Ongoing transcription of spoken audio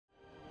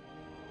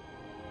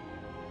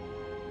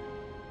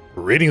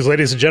Greetings,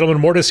 ladies and gentlemen,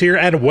 Mortus here,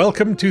 and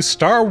welcome to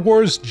Star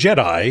Wars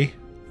Jedi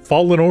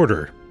Fallen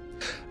Order,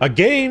 a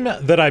game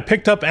that I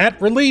picked up at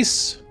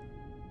release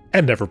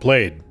and never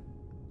played.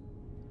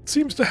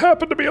 Seems to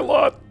happen to me a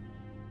lot,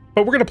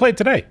 but we're going to play it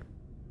today,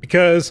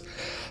 because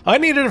I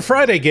needed a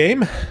Friday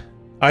game.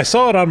 I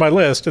saw it on my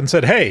list and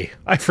said, hey,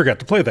 I forgot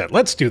to play that.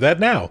 Let's do that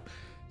now.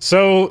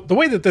 So, the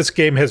way that this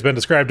game has been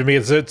described to me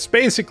is it's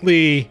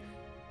basically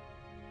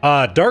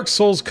Dark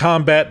Souls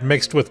combat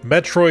mixed with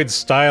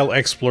Metroid-style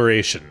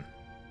exploration.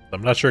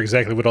 I'm not sure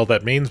exactly what all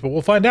that means, but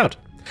we'll find out.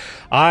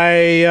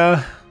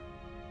 I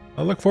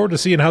look forward to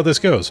seeing how this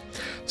goes.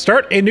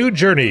 Start a new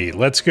journey.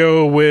 Let's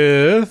go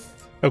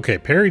with... okay,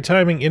 parry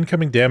timing,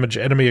 incoming damage,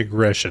 enemy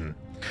aggression.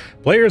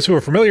 Players who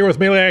are familiar with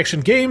melee action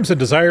games and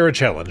desire a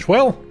challenge.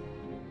 Well,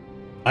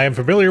 I am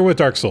familiar with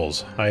Dark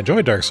Souls. I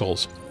enjoy Dark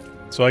Souls.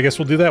 So I guess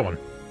we'll do that one.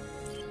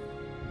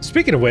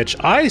 Speaking of which,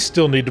 I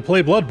still need to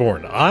play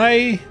Bloodborne.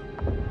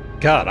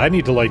 God, I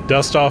need to, like,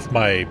 dust off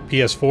my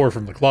PS4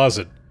 from the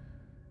closet,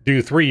 do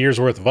 3 years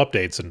worth of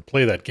updates, and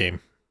play that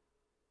game.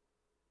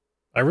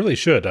 I really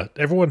should.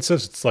 Everyone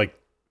says it's, like,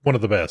 one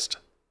of the best.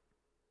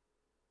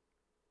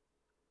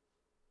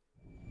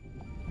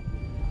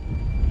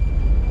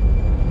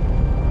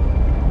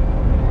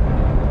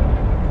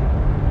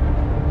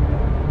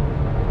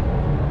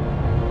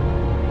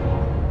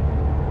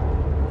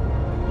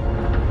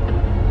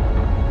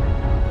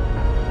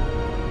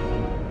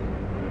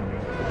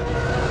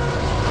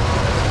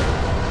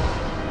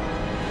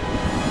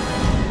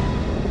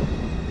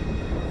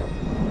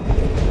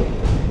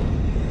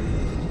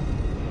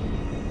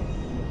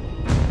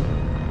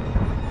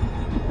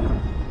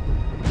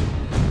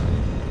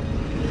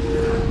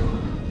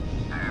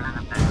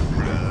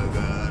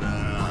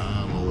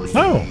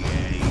 Oh,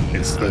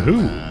 it's the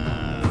Who.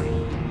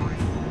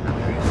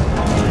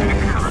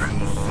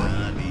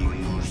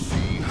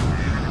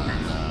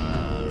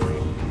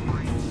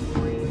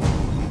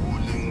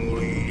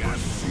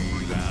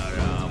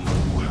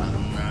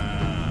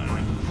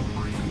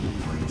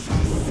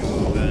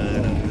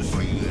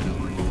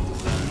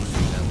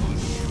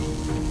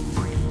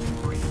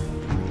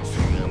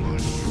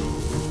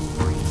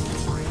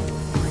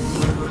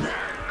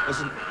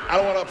 Listen, I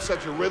don't want to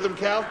upset your rhythm,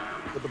 Cal,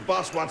 but the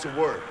boss wants a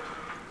word.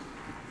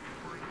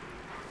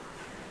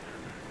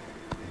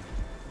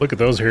 Look at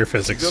those hair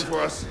physics. Good for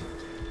us.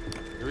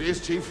 Here he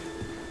is, Chief.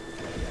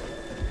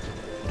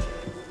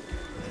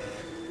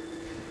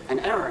 An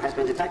error has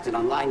been detected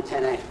on line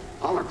 10A.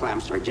 All our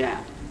clamps are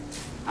jammed.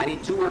 I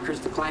need 2 workers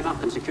to climb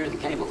up and secure the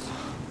cables.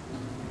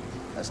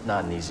 That's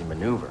not an easy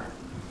maneuver.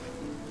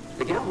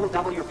 The guild will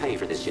double your pay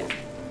for this shift.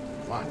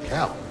 Come on,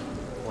 Cal.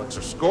 What's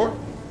our score?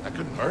 That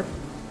couldn't hurt.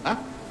 Huh?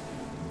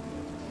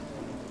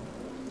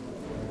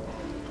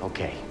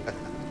 Okay.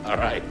 All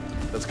right.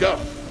 Let's go.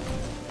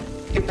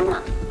 Get to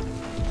work.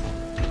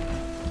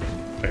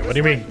 Wait, what do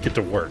you mean, get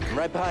to work? I'm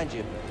right behind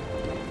you.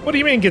 What do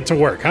you mean, get to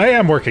work? I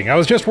am working. I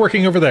was just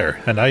working over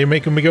there, and now you're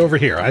making me go over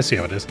here. I see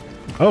how it is.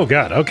 Oh,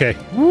 God, okay.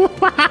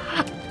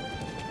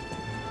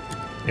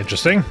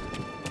 Interesting.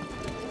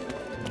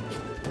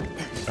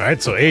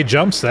 Alright, so A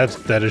jumps.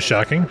 That is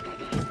shocking.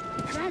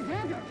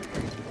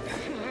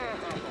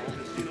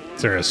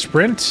 Is there a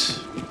sprint?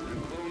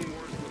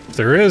 If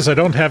there is, I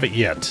don't have it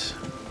yet.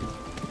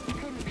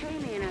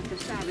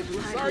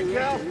 Sorry,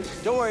 Cal.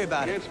 Don't worry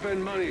about it. Can't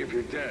spend money if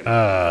you're dead.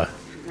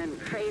 Them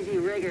crazy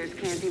riggers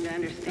can't seem to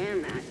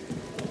understand that.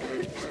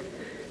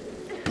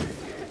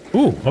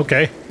 Ooh,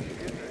 okay.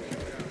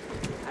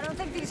 I don't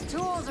think these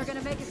tools are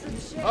gonna make us through the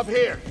shit. Up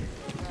here.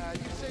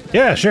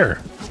 Yeah, sure.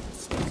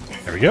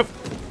 There we go.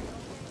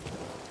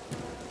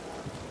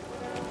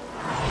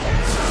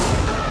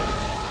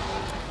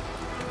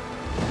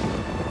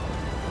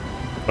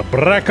 The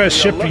Braca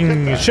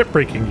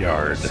shipbreaking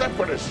yard.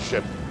 Separatist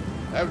ship.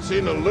 Haven't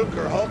seen a Luke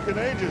or Hulk in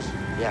ages.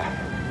 Yeah.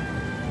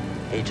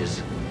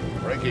 Ages.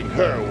 Breaking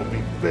her will be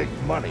big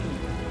money.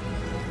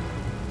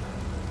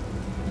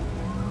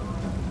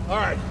 All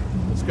right,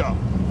 let's go.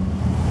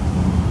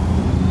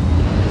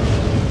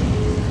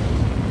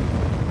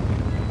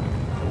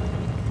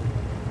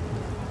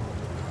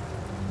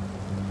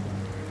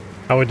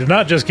 How I did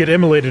not just get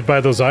immolated by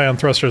those ion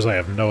thrusters, I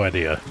have no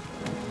idea.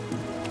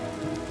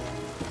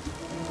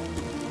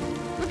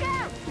 Look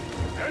out!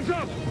 Hands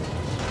up!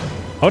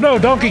 Oh no,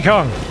 Donkey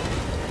Kong!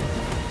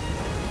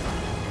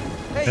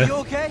 Hey, you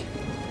okay?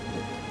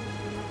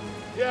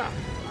 Yeah,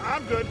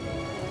 I'm good.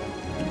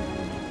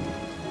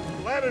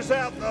 Ladder's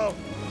out, though.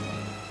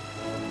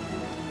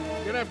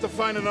 You're gonna have to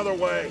find another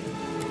way.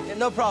 Yeah,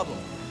 no problem.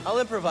 I'll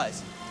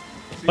improvise.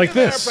 See Like you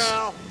there, this.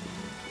 pal.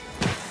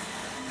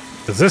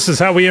 Because this is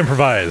how we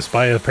improvise,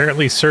 by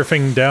apparently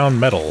surfing down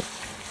metal.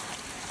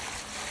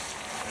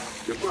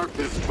 Depart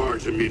this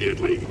barge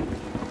immediately.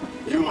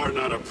 You are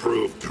not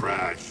approved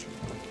trash.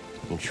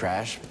 I'm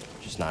trash,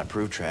 just not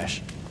approved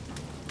trash.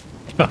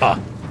 Haha.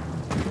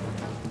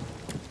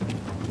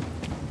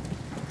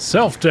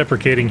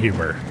 Self-deprecating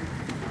humor.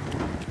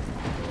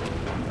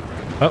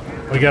 Oh,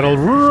 we got a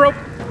rope.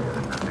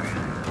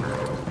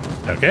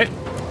 Okay.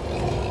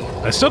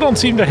 I still don't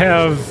seem to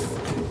have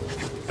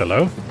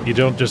Hello? You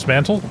don't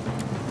dismantle?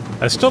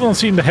 I still don't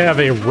seem to have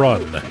a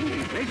run.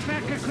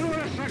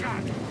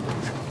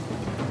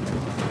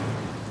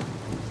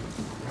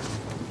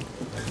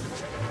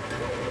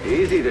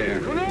 Easy there.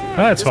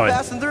 That's Just fine.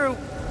 passing through.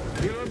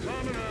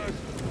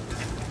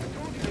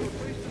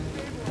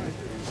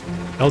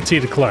 LT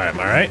to climb,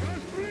 alright?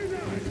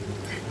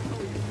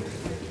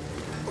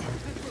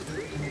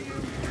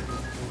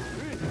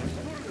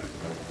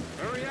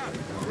 Hurry up.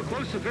 We're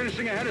close to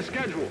finishing ahead of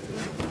schedule.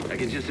 I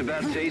can just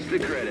about taste the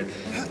credits.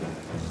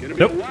 It's gonna be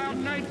Nope. a wild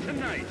night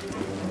tonight.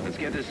 Let's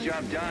get this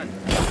job done.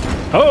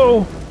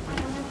 Oh!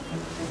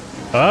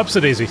 Ups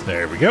a daisy.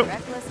 There we go.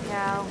 Reckless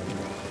cow.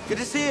 Good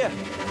to see you.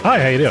 Hi,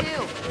 how you doing?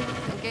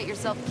 Don't get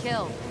yourself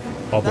killed.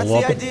 Bubble That's the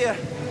wobble. idea.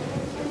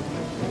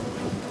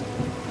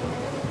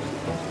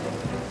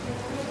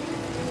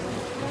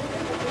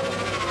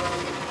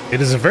 It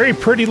is a very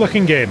pretty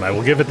looking game, I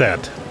will give it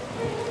that.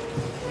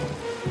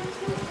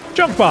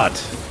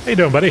 Junkbot! How you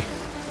doing, buddy?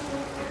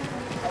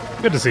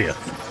 Good to see you.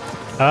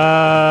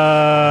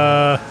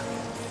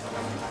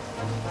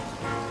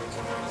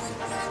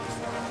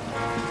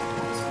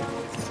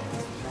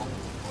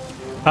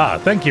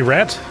 Thank you,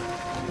 Rat.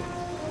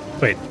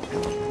 Wait.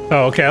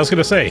 Oh, okay, I was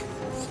gonna say.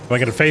 Am I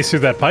gonna face through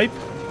that pipe?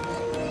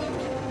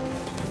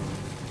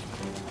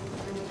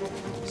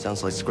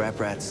 Sounds like scrap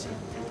rats.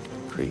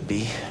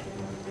 Creepy.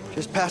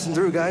 Just passing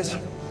through, guys.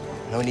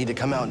 No need to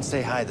come out and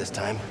say hi this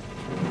time.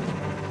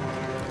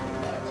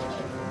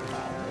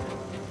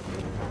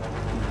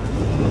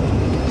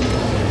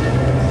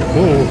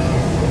 Ooh.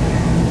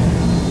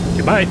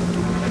 Goodbye.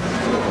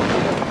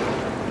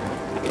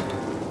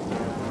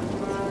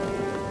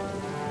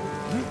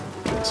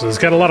 So it's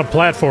got a lot of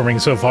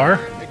platforming so far.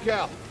 Hey,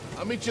 Cal,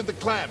 I'll meet you at the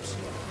clamps.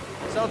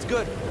 Sounds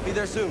good. Be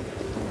there soon.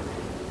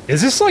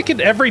 Is this like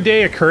an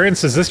everyday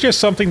occurrence? Is this just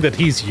something that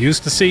he's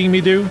used to seeing me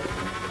do?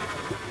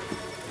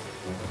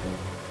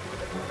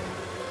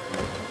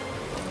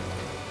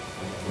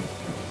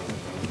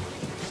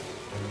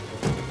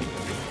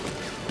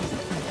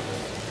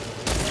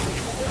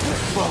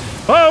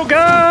 Oh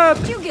God!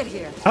 How'd you get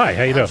here? Hi,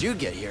 how you How'd doing? you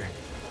get here?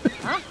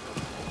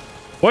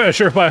 Boy, I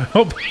sure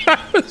hope I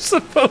was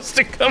supposed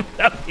to come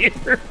down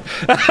here.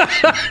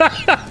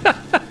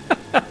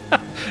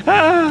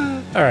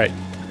 All right.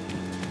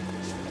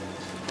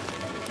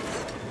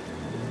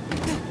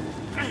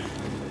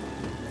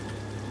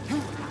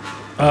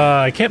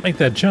 I can't make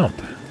that jump.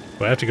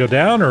 Do I have to go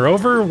down or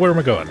over? Where am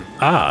I going?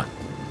 Ah.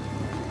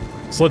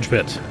 Sludge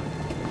pit.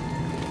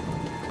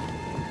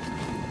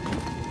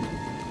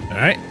 All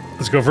right,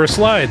 let's go for a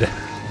slide.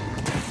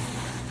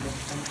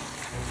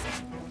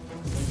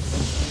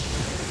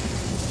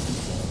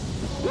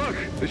 Look,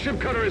 the ship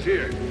cutter is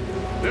here.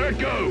 There it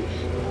goes.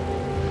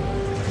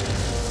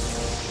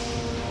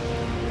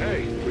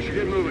 Hey, we should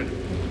get moving.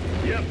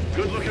 Yep,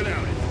 good looking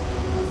out.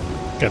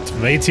 Got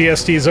some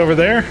ATSTs over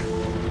there.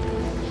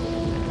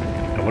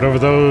 And whatever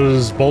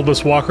those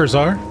bulbous walkers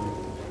are.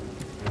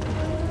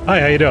 Hi,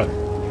 how you doing?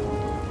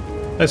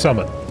 Hi,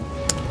 Summit.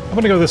 I'm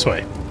gonna go this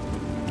way.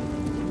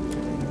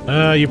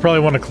 You probably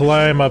want to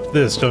climb up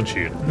this, don't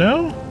you?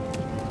 No?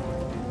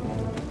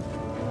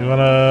 You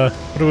wanna...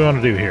 What do we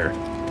want to do here?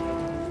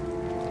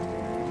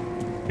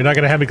 You're not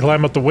gonna have me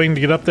climb up the wing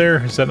to get up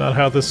there? Is that not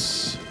how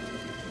this...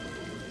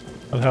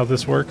 Not how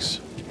this works?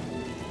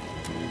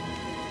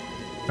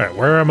 Alright,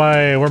 where am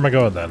I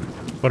going then?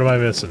 What am I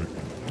missing?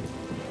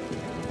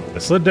 I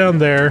slid down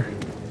there.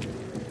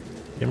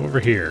 Came over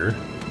here.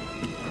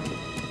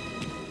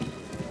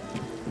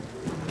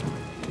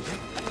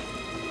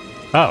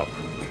 Oh.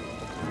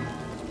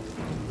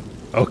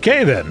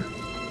 Okay then.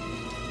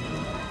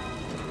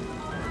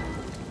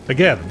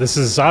 Again, this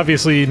is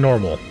obviously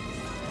normal.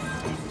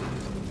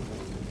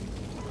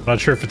 Not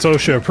sure if it's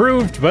OSHA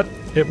approved, but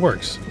it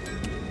works.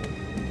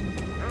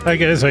 Hi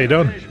guys, how you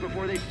doing?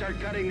 Before they start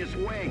cutting this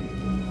wing.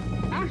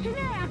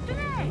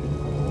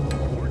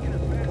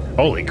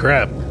 Holy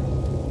crap.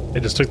 They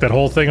just took that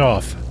whole thing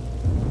off.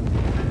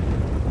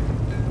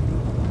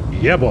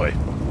 Yeah, boy.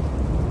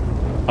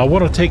 I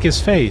want to take his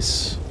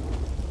face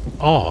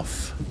off.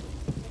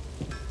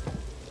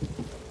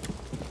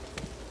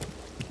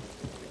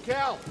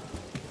 Cal,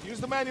 use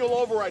the manual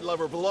override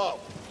lever below.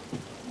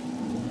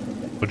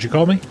 What'd you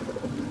call me?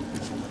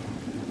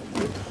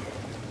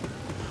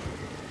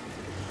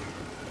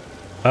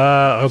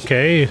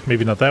 Okay.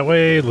 Maybe not that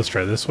way. Let's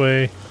try this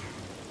way.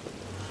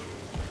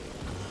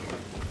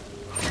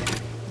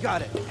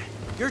 Got it.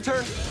 Your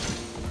turn.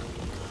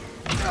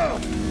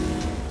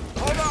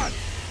 Hold on.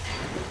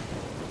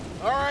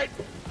 All right,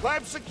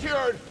 clamp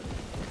secured.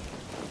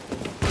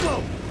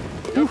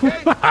 You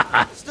okay?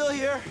 Still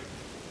here.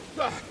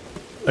 You're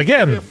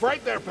Again,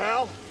 right there,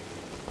 pal.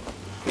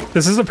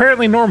 this is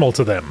apparently normal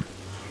to them.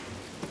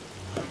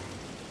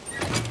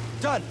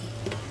 Done.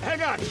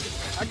 Hang on.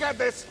 I got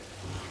this.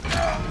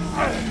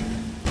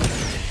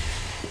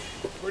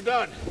 We're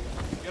done.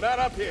 Get out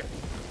up here.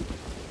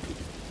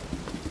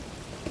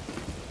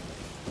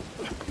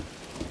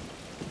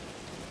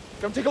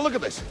 Come take a look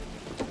at this.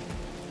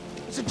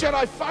 It's a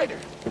Jedi fighter.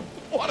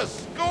 What a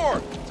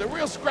score! It's a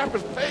real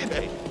scrapper's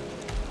payday.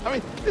 I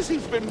mean, this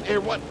he's been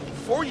here, what,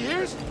 4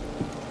 years?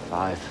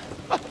 5.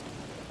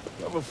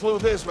 Whoever flew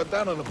this went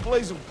down in a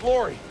blaze of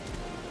glory.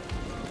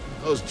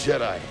 Those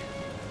Jedi.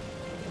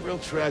 Real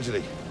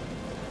tragedy.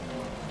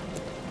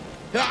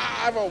 Yeah,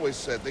 I've always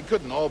said they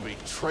couldn't all be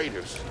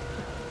traitors.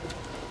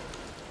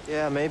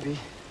 Yeah, maybe.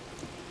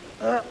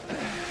 I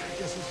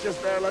guess it's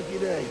just our lucky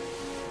day.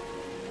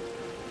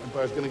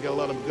 Empire's gonna get a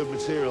lot of good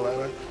material out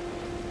of it.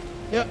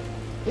 Yeah,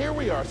 here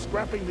we are,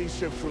 scrapping these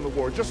ships from the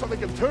war just so they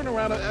can turn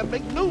around and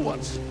make new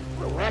ones.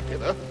 What a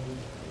racket, huh?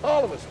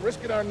 All of us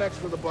risking our necks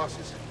for the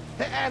bosses.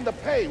 And the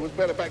pay was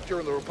better back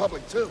during the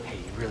Republic, too. Hey,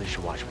 you really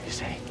should watch what you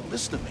say.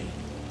 Listen to me.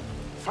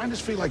 Find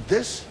us free like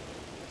this,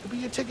 it'll be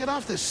your ticket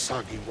off this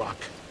soggy rock.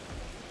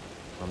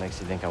 What makes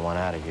you think I want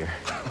out of here?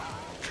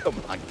 Come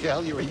on,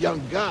 Cal, you're a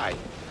young guy.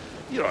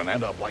 You don't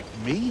end up like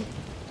me.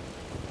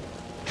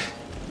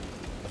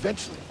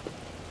 Eventually,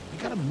 you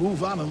gotta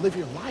move on and live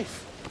your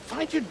life.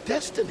 Find your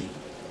destiny.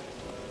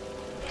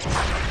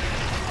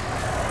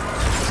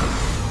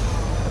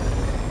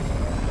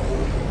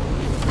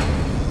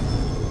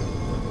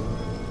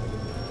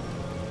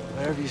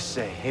 Whatever you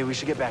say. Hey, we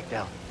should get back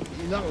down.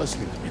 You're not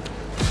listening to me.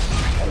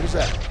 What was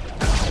that?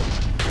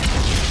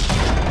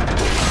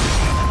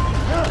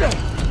 Help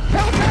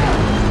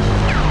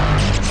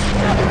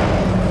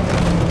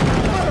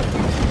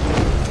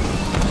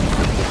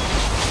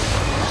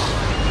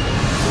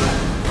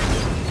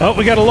Oh,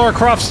 we got a Lara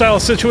Croft style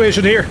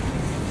situation here.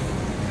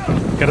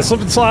 Gotta slip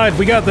and slide.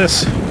 We got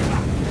this.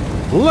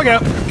 Look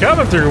out.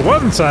 Coming through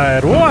one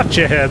side. Watch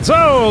your heads.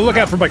 Oh, look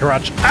out for my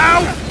crotch.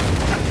 Ow!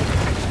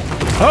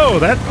 Oh,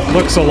 that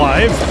looks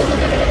alive.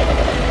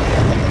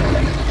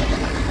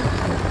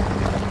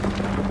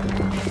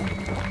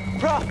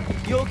 Prof,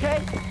 you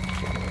okay?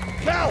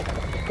 Cal!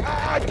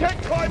 I can't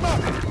climb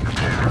up!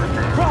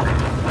 Prof,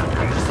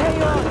 just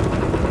hang on.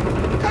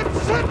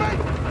 Consent me!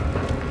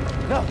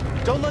 No,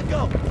 don't let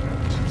go.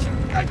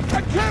 I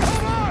can't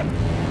hold on!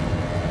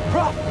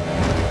 Prof,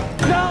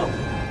 no!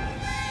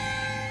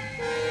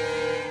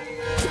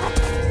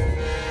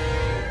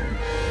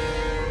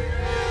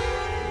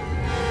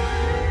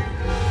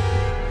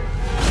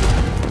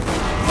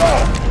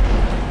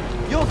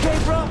 You okay,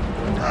 bro?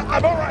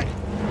 I'm all right.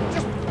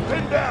 Just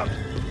pinned down.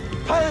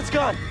 Pilot's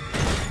gone.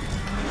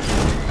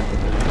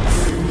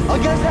 I'll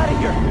get us out of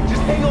here.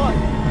 Just hang on.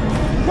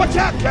 Watch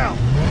out, Cal!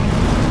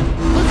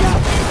 Look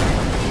out!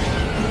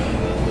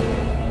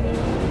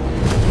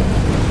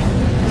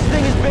 This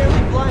thing is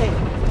barely flying.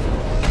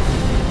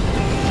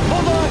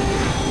 Hold on!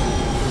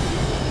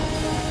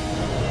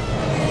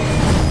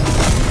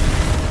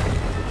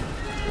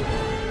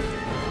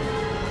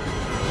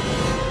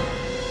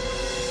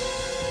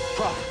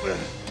 Prof,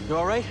 you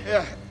all right?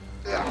 Yeah.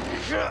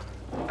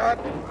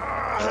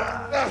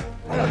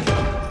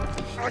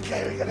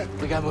 Okay,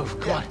 We gotta move.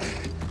 Come on.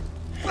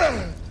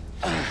 What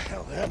the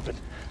hell happened?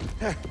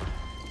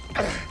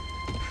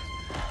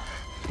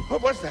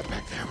 What was that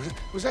back there?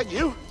 Was that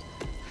you?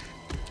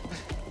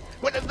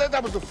 Well,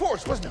 that was the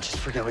Force, wasn't it? Just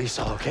forget what you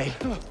saw, okay?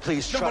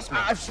 Please trust me.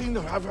 I've seen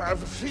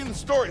the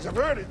stories. I've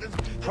heard it. There's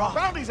Prof,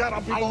 bounties out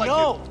on people I like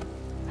know.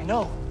 you. I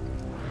know.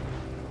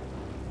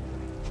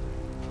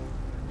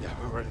 Yeah,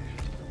 we're ready.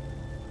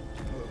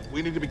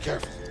 We need to be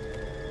careful.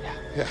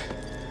 Yeah.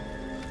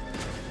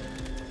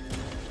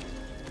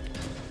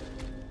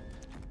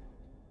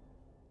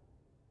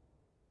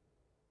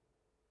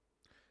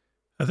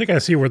 I think I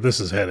see where this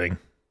is heading.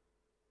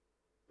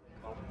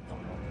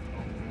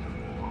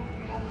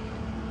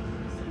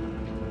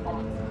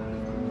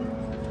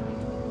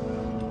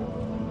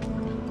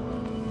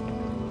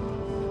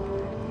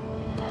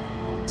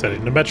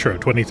 Setting to Metro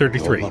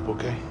 2033. Holding up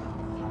okay?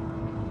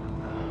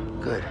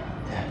 Good.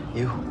 Yeah,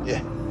 you?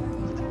 Yeah.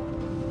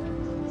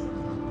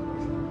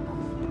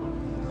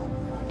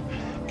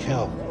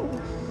 Cal,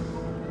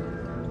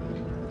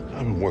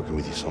 I've been working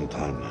with you some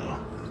time now.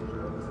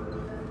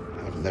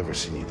 I've never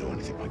seen you do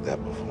anything like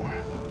that before.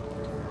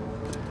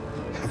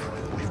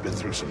 We've been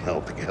through some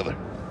hell together.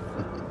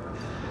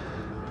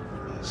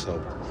 So,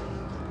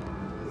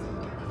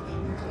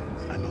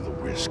 I know the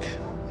risk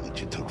that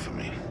you took for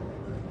me.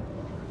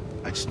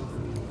 I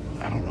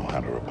don't know how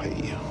to repay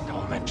you.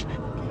 Don't mention it.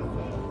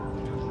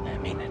 I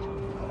mean it.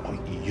 Oh,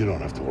 you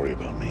don't have to worry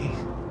about me.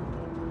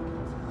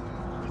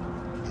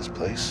 But this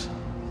place,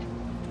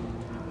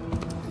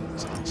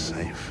 it's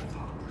unsafe.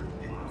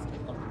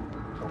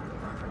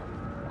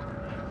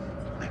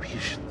 Maybe you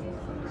should,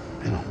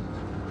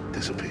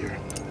 disappear.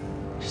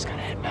 Just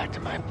gotta head back to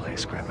my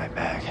place, grab my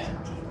bag.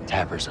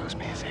 Tappers owes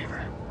me a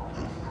favor.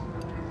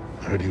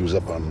 I heard he was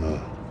up on,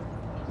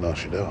 Nar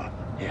Shaddaa.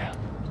 Yeah.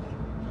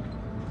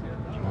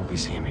 You won't be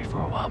seeing me for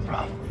a while,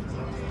 Prof.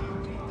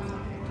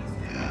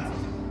 Yeah,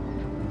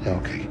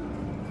 okay.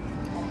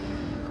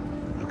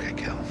 Okay,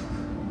 Cal.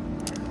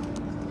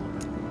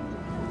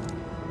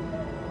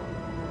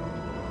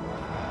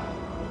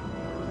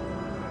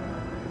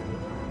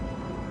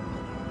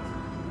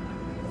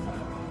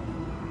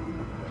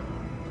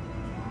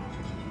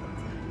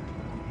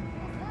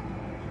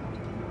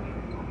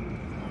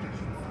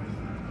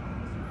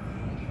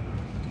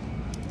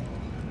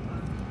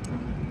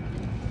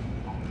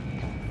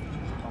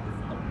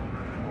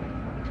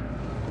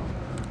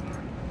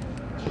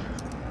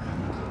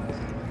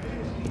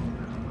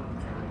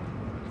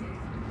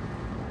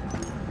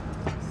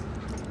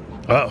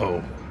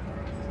 Uh-oh.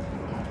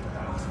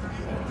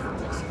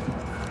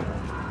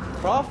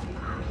 Prof?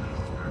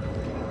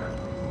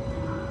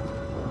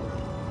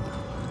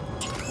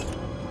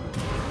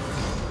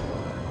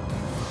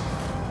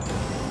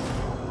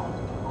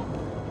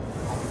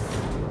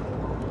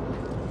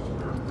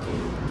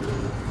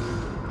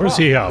 Where's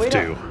he off wait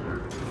to? up.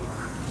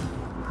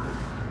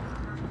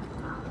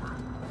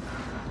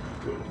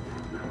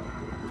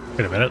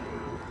 Wait a minute.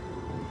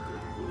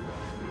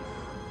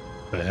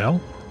 The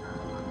hell?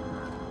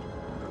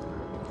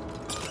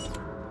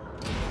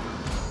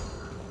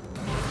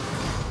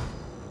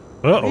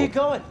 Where are you Uh-oh.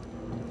 going?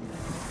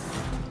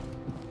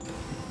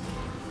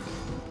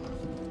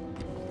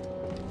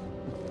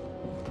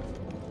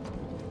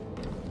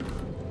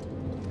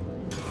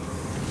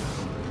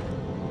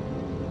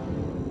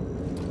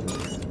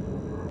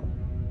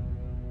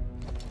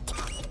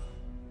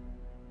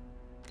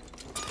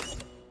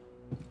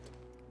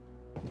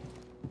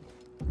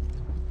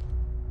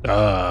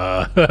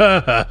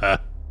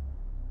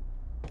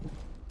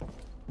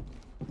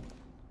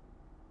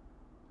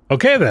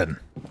 Okay then.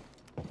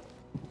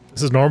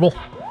 This is normal.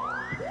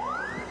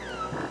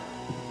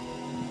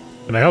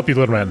 Can I help you,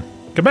 little man?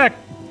 Come back.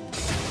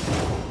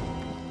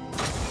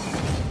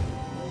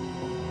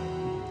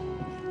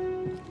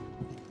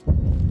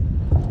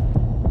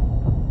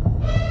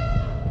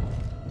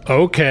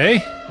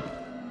 Okay.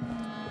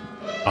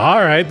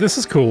 All right, this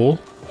is cool.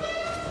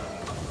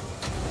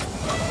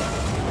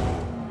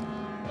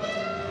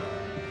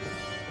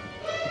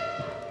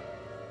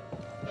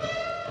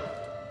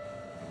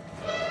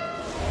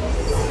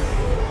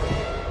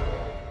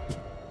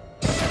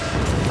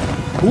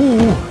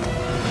 Ooh.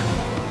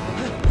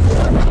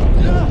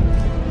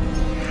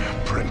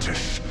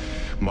 Apprentice,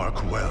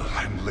 mark well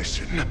and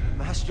listen.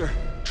 Master.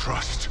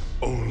 Trust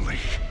only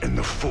in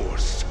the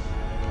Force.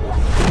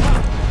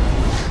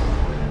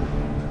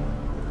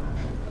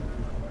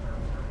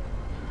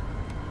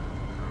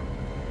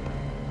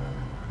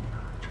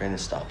 Train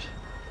has stopped.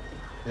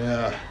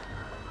 Yeah,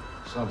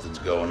 something's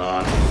going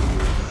on.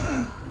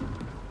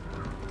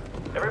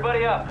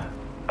 Everybody up.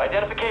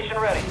 Identification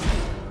ready.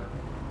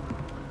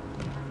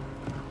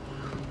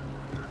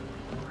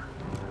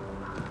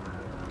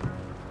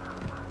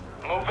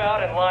 Move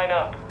out and line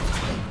up.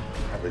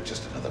 Probably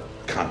just another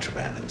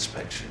contraband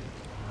inspection.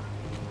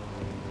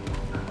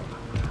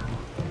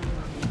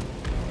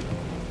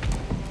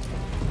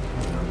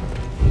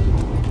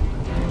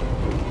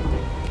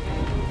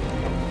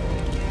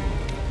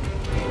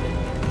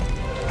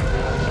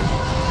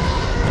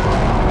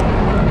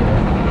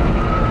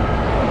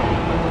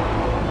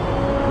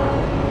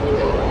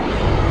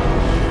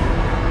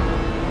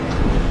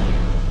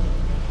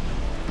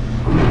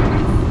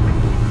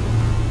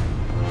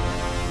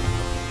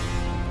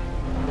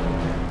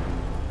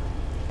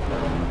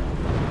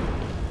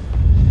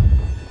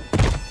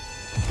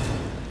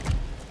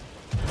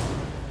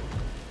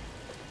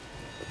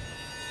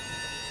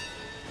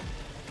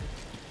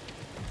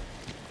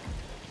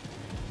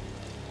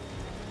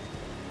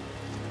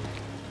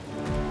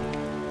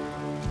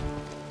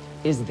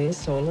 Is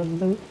this all of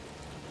them?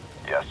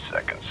 Yes,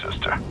 second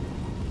sister.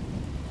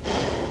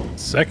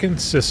 Second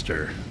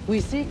sister. We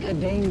seek a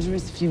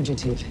dangerous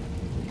fugitive.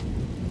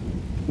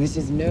 This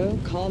is no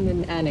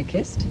common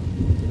anarchist,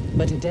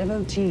 but a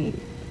devotee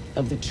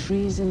of the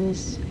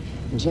treasonous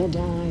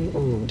Jedi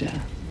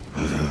Order.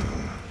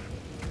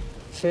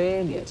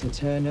 Failure to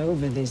turn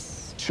over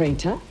this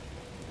traitor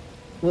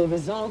will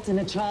result in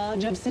a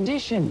charge of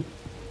sedition.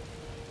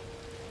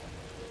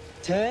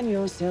 Turn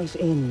yourself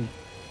in,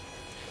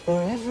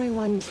 or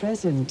everyone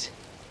present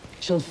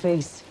shall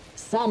face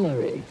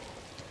summary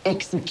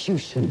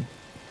execution.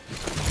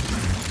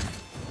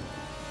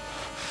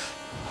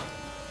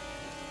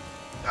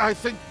 I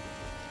think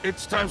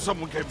it's time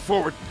someone came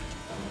forward.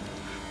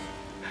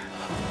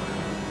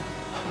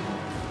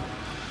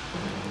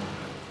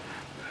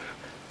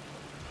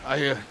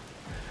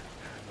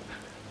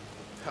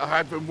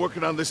 I've been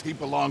working on this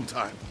heap a long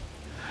time.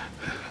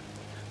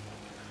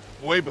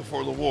 Way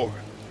before the war.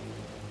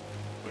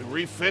 We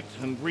refit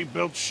and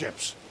rebuilt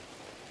ships.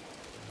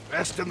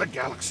 Best in the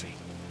galaxy.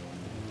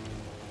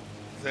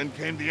 Then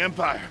came the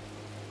Empire.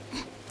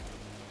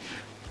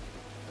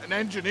 And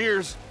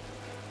engineers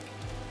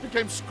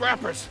became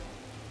scrappers.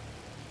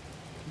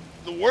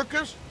 The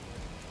workers,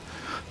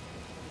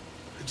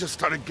 they just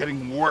started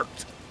getting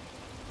worked.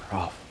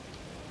 Prof.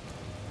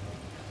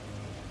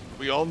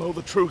 We all know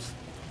the truth.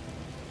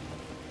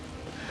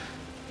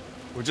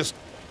 We're just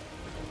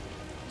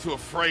too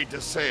afraid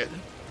to say it.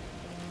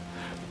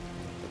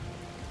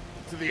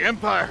 To the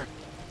Empire,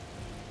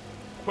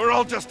 we're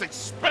all just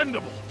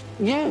expendable.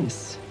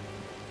 Yes,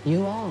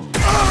 you are.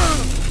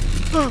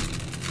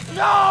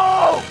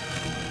 No!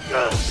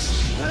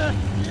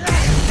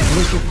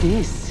 Look at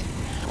this,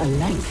 a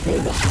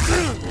lightsaber.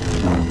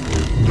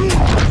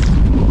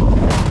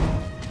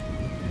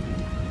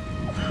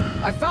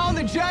 I found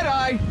the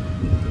Jedi!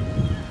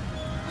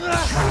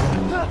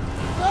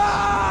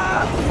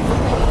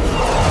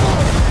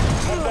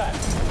 Come back.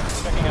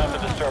 Checking out the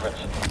disturbance.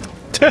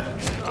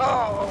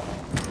 Oh,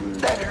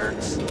 that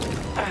hurts.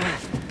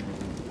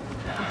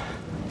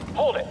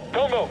 it.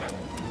 Don't move.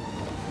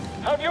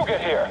 How'd you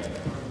get here?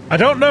 I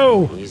don't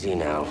know. Easy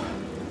now.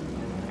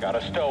 Got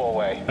a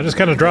stowaway. I just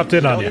kind of dropped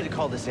in on Don't you. need to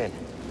call this in.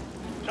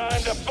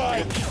 Time to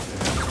fight.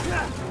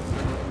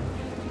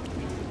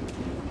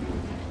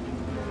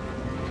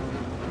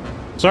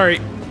 Sorry.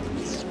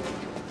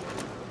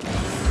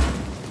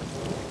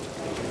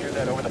 Hear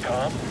that over the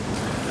comm?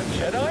 The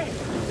Jedi?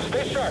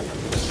 Stay sharp.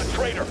 The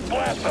traitor.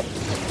 Blast him.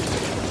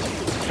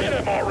 Hit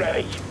him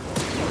already.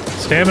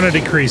 Stamina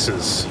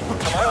decreases.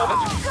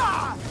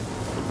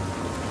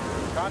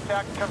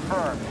 Contact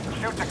confirmed.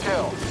 Shoot to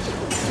kill.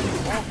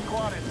 Whole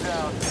squad is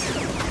down.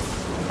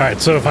 Alright,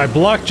 so if I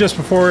block just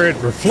before it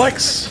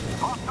reflects.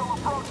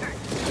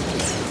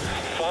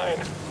 Fine.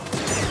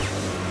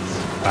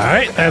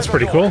 Alright, that's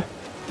pretty cool.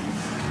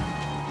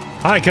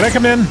 Hi, can I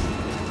come in?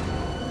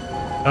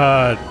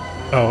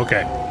 Oh,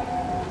 okay.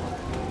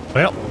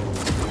 Well.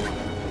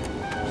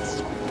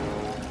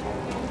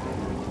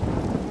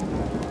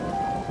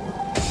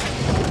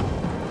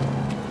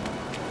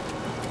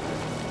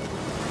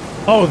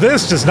 Oh,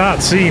 this does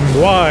not seem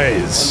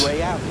wise.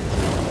 Way out.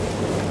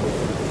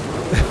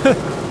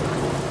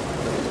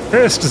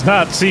 This does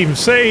not seem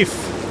safe.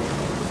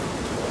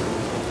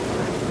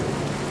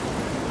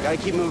 Gotta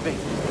keep moving.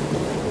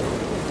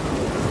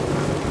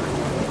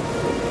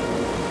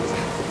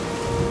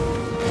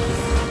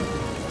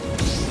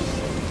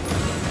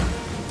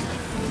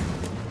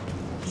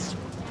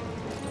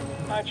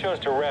 I chose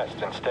to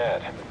rest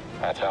instead.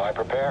 That's how I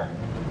prepare.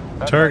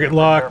 Target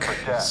lock.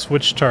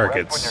 Switch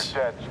targets. Rest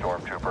when you're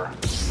dead, Stormtrooper.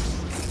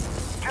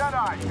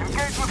 Jedi,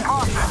 engage with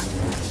caution.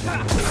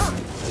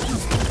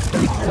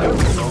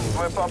 Don't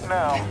slip up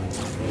now.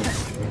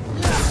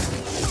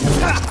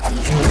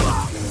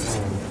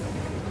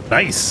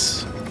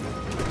 Nice.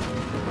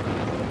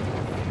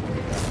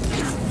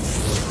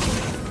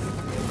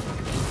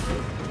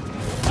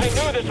 I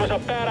knew this was a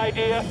bad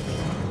idea.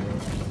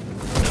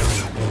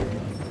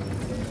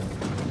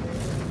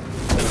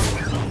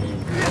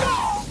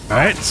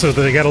 Alright, so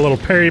they got a little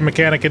parry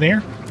mechanic in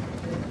here.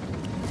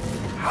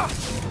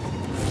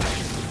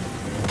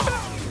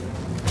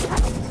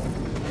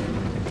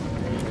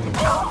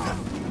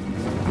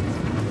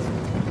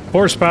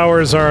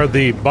 Horsepowers are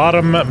the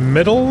bottom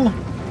middle.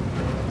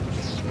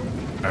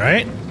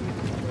 Alright.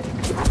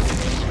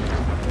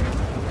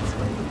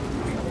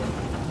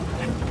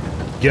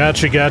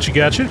 Gotcha, gotcha,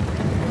 gotcha.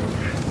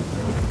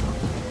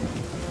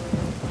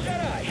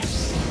 Jedi!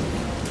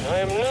 I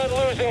am not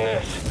losing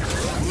this.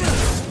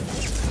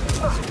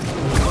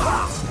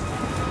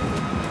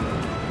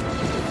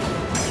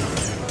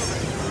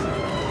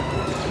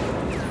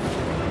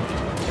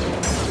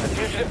 The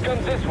fugitive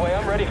comes this way,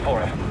 I'm ready for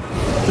him.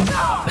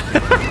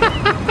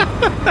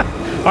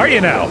 Are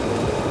you now?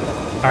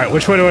 Alright,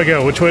 which way do I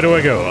go? Which way do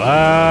I go?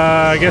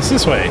 I guess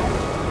this way.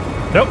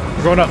 Nope,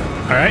 we're going up.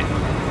 Alright.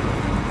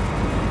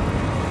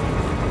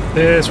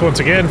 This, once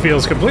again,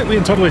 feels completely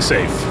and totally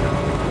safe.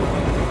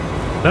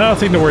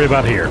 Nothing to worry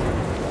about here.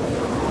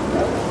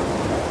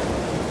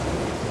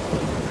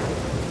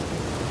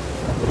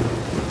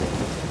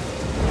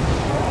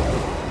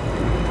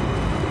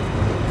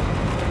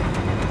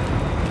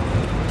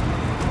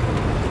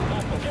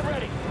 Get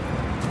ready.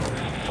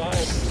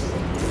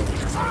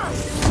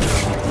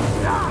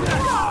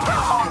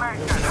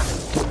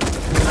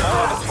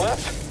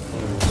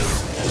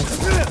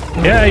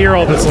 Yeah, you're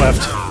all that's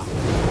left.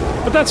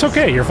 But that's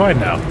okay, you're fine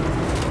now.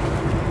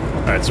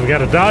 Alright, so we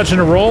got a dodge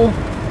and a roll.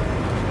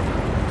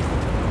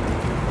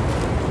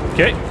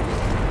 Okay.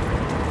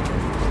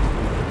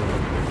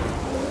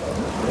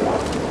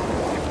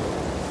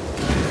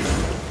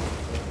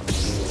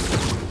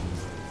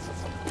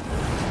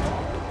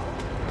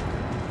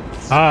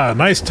 Ah,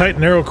 nice tight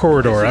narrow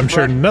corridor. I'm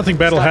sure nothing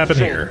bad will happen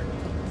here.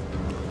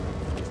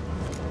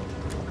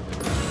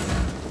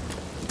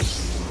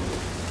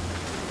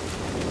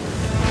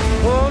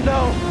 Oh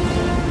no!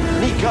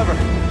 Need cover.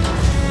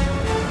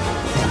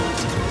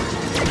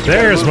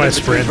 There's my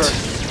sprint.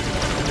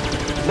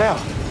 Now.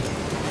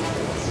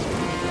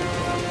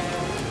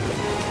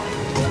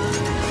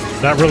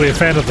 Not really a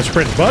fan of the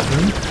sprint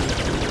button.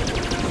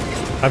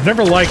 I've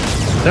never liked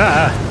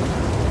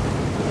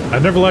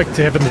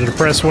having to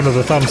depress one of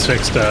the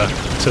thumbsticks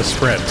to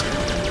sprint.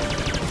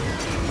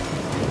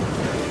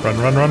 Run,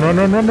 run, run, run,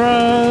 run, run,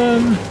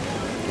 run!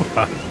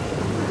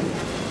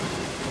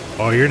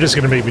 Oh, you're just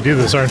gonna make me do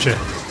this, aren't you?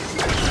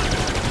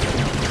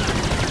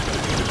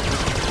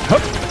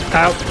 Hup!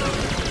 Out!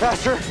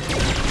 Faster!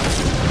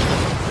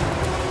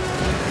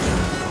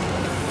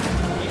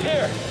 He's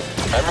here.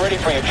 I'm ready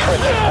for your trick.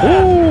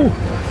 Ooh!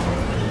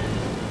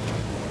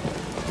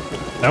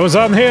 That was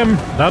on him,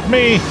 not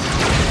me.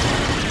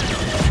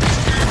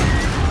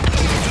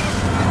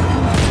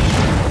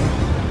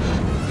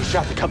 He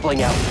shot the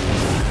coupling out.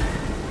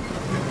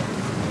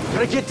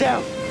 Gotta get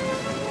down.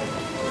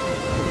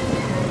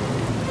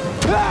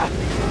 Ah!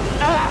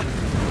 Ah!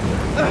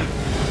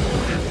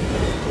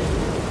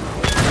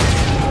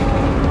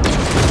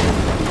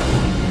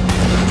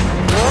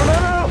 No, no,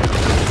 no!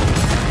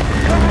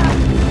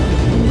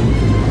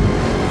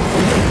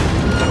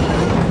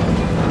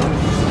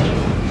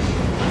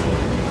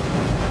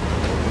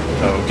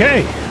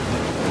 Okay.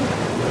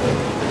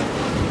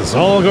 It's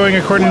all going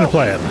according to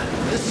plan.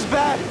 This is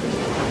bad.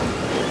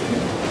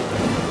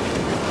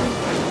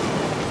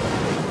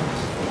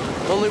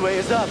 Only way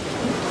is up.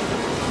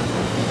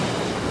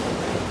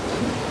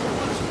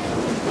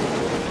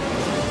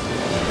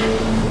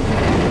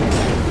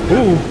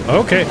 Ooh,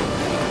 okay.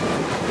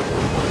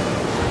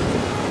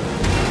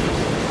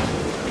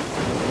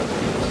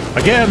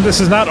 Again, this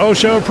is not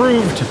OSHA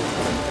approved.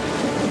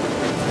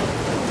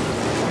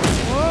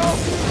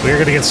 We're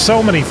gonna get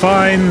so many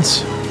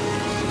fines.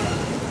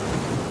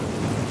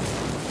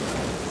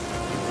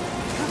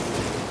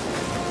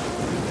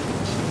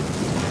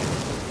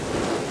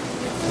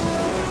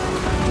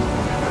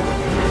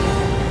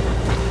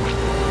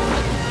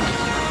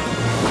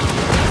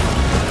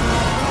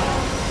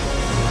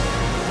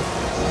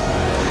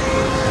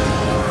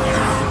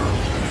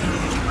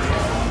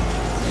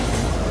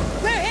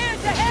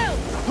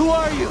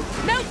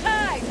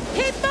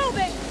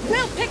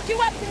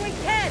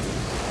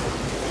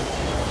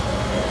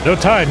 No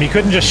time. You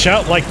couldn't just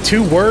shout like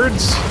 2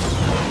 words?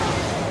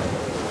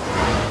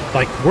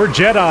 Like, we're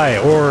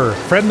Jedi, or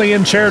friendly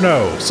in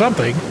Cherno,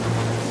 something.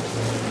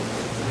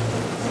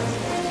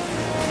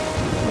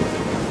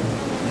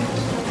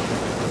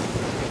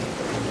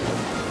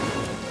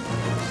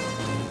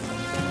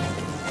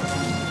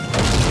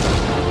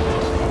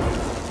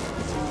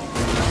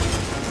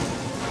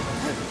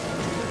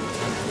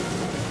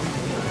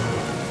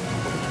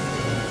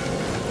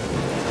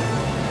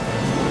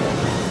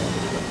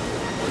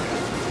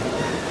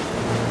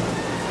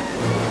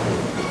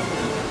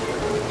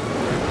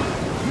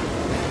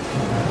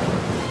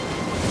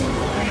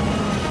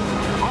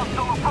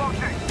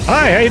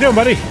 Hi, how you doing,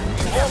 buddy?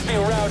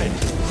 Airfield routed.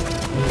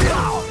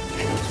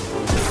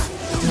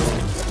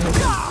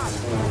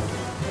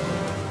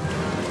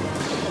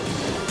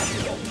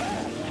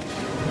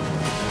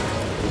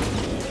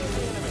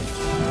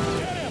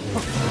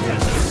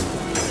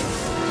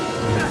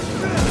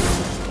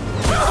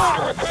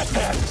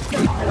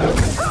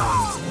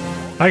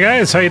 Hi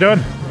guys, how you doing?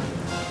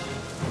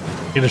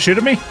 You gonna shoot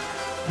at me?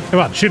 Come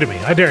on, shoot at me.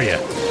 I dare you.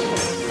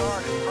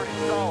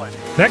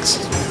 Next.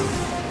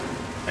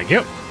 Thank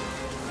you.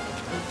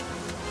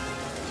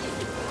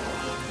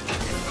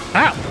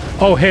 Ow!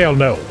 Oh, hell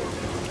no.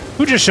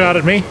 Who just shot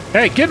at me?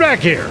 Hey, get back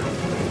here!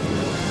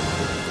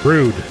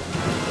 Rude.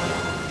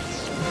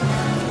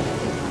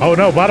 Oh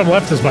no, bottom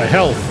left is my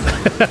health.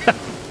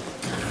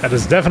 That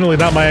is definitely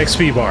not my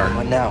XP bar.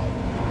 What now?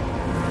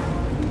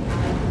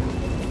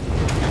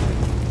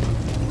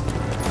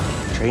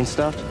 Train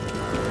stopped?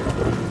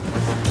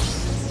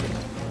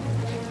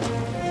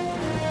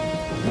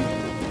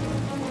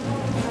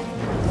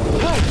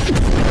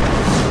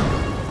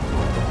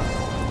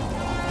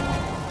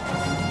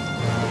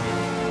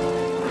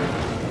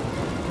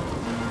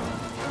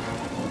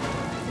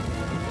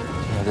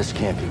 No, this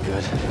can't be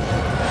good.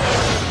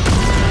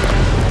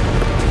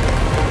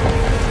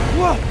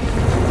 Whoa!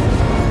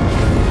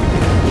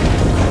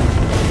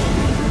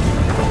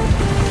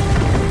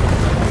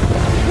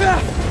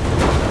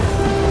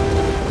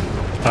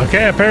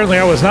 Okay, apparently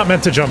I was not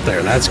meant to jump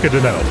there. That's good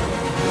to know.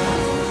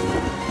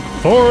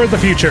 For the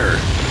future.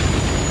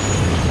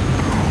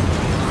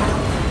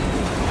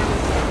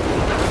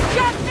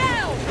 Shut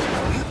down!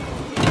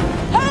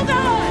 Hold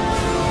on!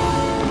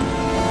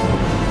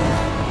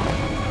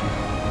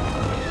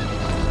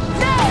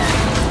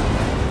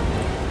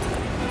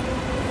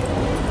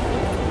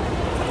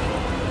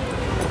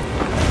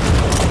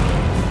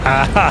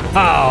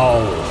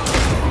 Ow!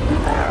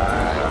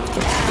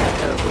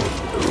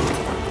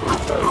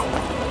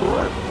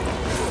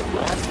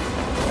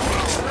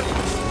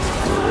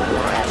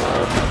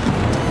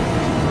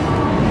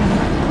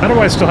 How do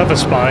I still have a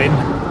spine?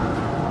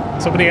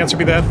 Somebody answer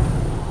me that.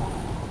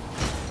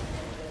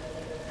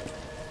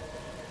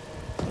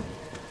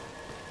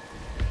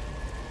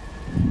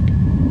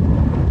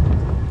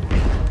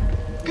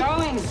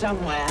 Going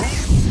somewhere?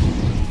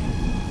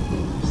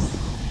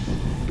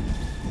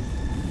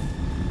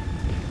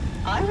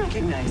 I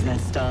recognize that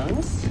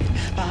stance.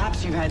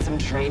 Perhaps you've had some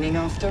training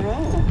after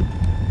all.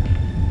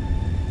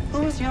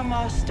 Who was your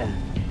master,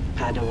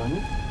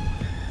 Padawan?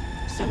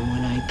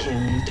 Someone I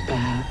killed,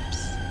 perhaps?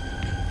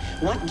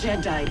 What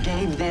Jedi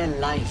gave their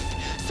life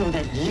so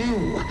that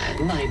you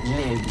might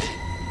live?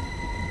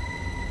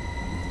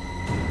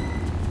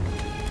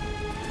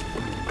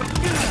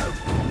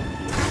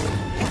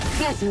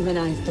 Better than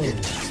I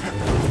thought.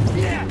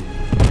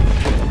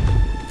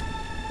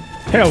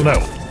 Hell no.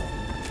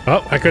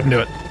 Oh, I couldn't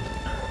do it.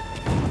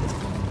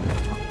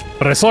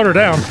 But I slowed her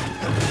down.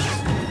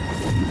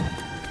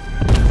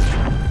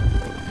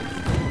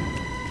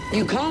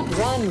 You can't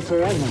run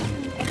forever.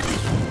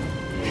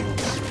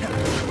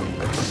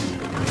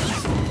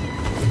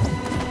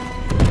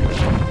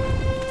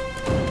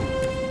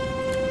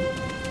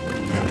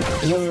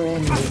 Your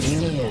end is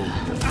near.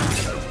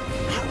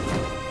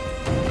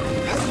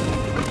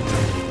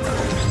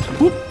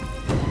 Whoop.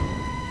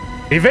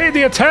 Evade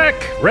the attack!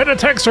 Red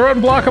attacks are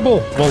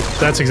unblockable! Well,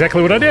 that's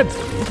exactly what I did.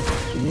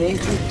 Make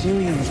it too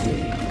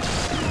easy.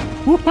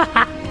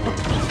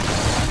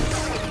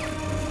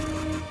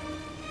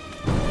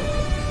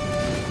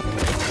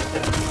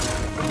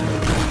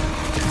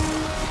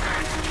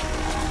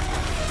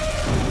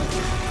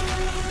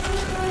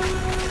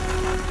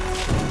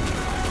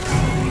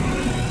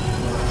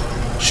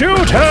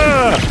 Shoot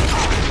her!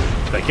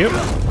 Thank you.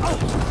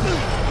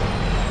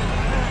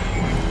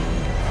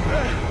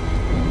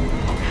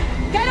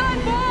 Get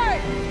on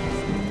board!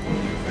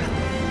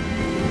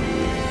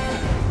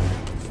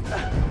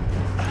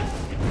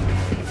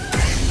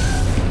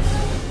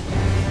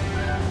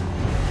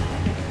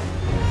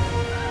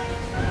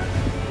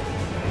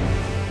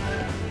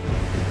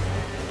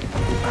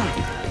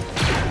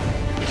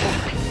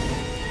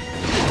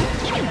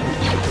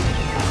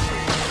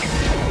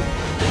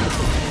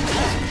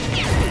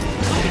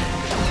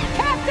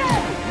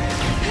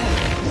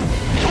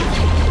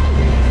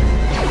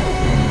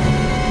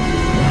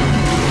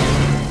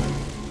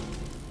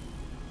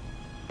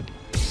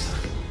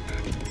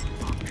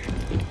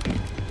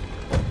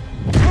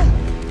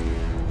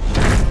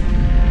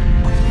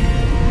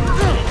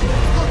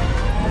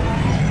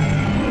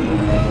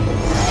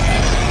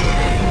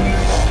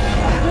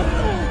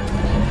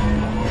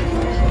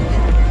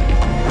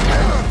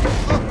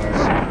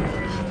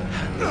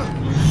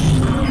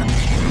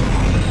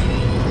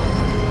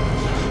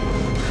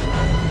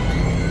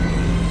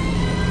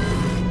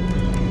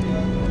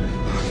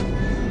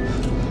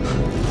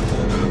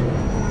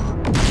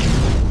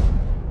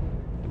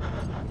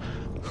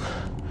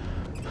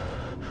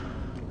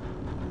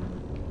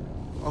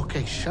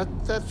 Okay, shut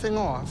that thing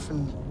off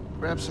and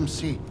grab some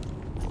seat.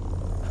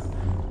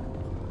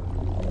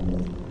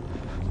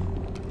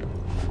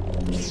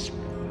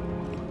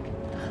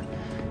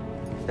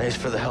 Thanks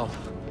for the help.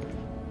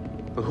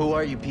 But who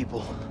are you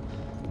people?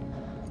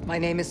 My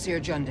name is Sir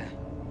Junda,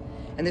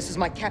 and this is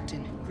my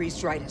captain,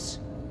 Grease Dritus.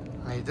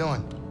 How you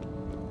doing?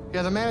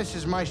 Yeah, the Mantis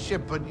is my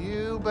ship, but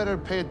you better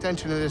pay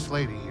attention to this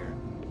lady here.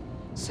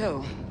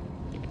 So,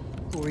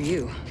 who are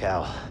you?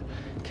 Cal.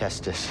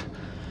 Kestis.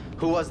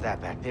 Who was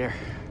that back there?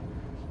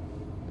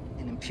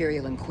 An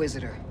Imperial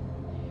Inquisitor.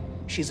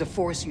 She's a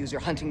Force user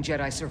hunting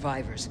Jedi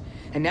survivors.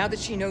 And now that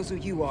she knows who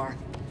you are,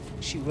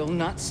 she will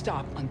not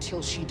stop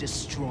until she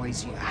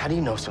destroys you. How do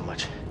you know so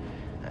much?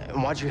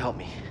 And why'd you help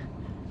me?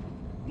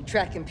 We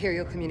track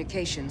Imperial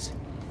communications.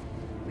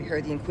 We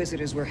heard the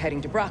Inquisitors were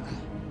heading to Braca,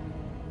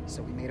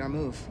 so we made our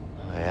move.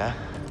 Oh, yeah?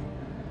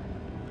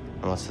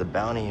 And what's the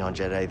bounty on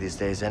Jedi these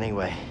days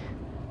anyway?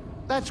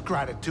 That's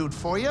gratitude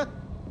for you.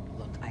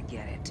 Look, I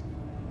get it.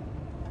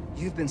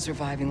 You've been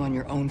surviving on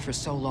your own for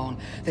so long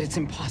that it's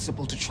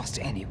impossible to trust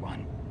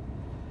anyone.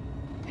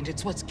 And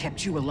it's what's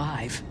kept you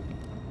alive.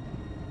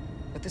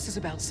 But this is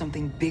about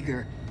something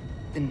bigger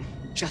than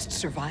just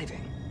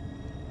surviving.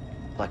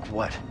 Like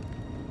what?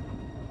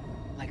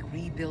 Like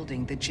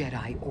rebuilding the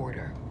Jedi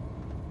Order.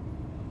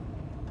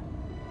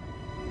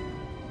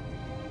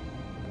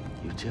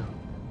 You too?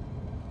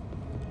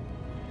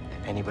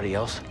 Anybody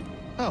else?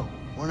 Oh,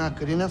 we're not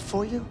good enough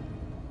for you?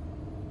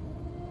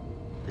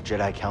 The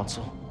Jedi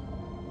Council?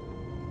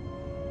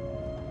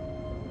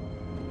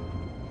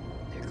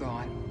 They're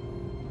gone.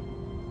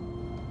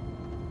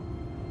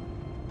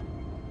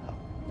 Oh.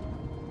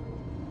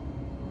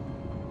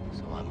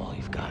 So I'm all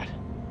you've got.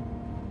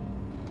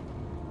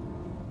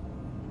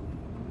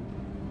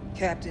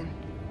 Captain,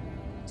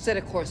 set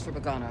a course for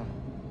Bogano.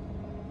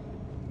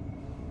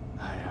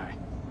 Aye.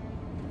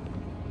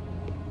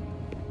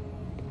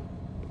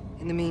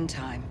 In the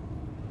meantime,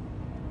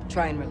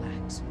 try and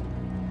relax.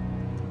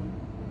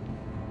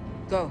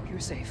 Go, you're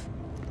safe.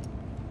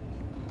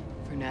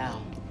 For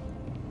now.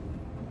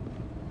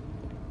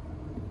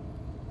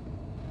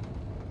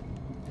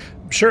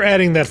 I'm sure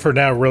adding that for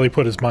now really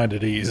put his mind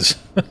at ease.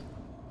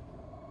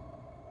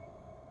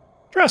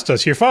 Trust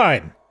us, you're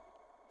fine.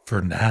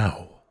 For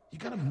now. You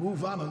gotta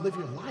move on and live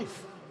your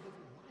life.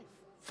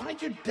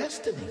 Find your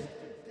destiny.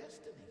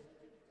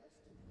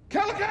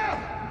 Calico!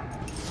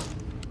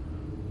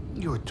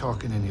 You were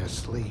talking in your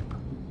sleep.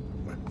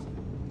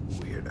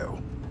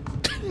 Weirdo.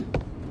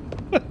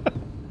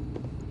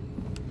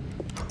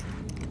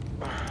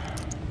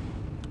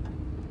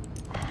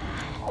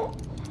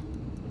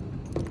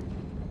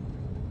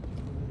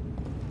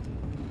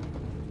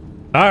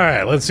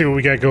 Alright, let's see what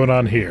we got going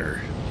on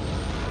here.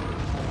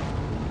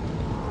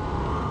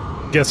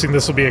 Guessing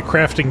this will be a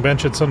crafting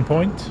bench at some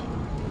point.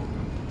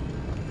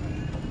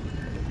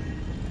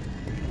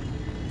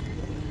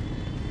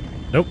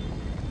 Nope.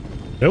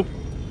 Nope.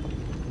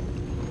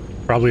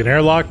 Probably an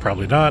airlock,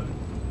 probably not.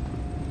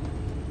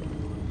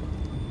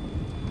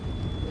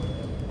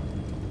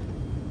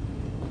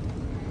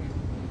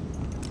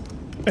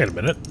 Wait a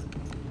minute.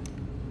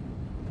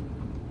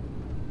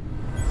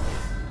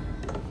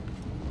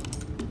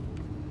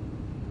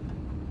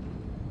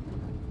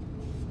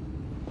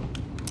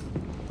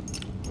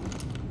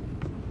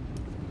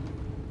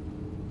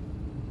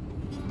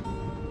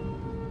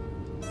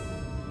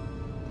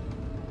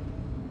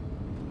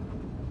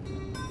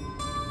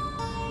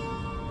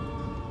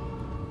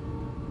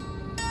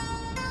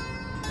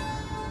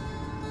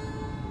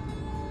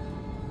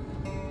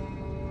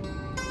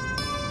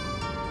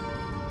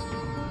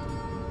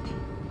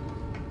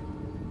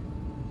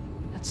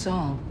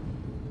 Song.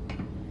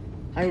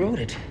 I wrote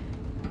it.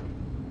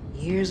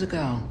 Years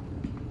ago.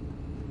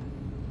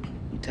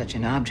 You touch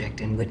an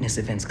object and witness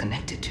events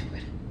connected to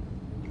it.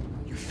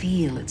 You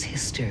feel its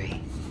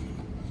history.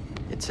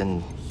 It's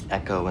an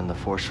echo in the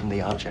force from the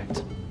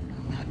object.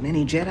 Not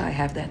many Jedi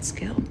have that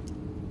skill.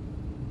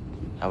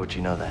 How would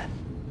you know that?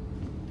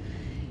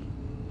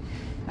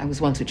 I was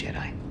once a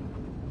Jedi,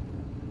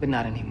 but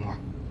not anymore.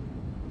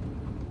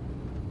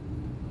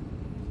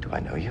 Do I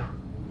know you?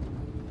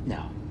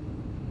 No.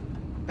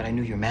 But I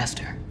knew your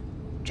master,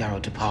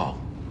 Jaro Tapal.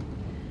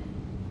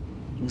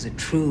 He was a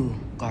true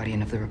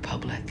guardian of the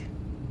Republic.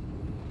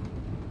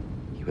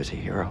 He was a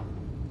hero.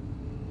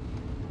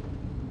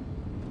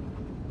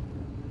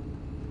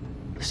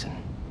 Listen.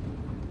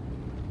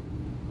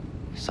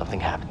 Something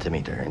happened to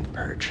me during the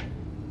Purge.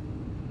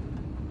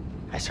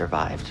 I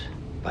survived,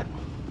 but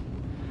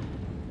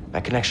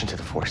my connection to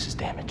the Force is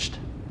damaged.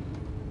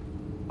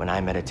 When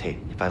I meditate,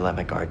 if I let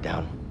my guard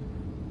down,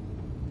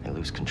 I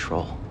lose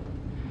control.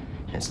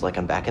 And it's like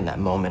I'm back in that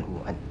moment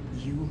when...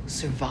 You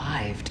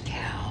survived,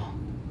 Cal.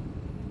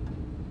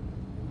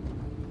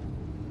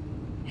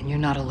 And you're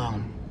not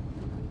alone.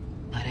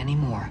 Not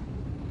anymore.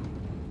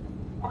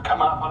 We're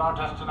coming up on our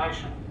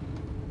destination.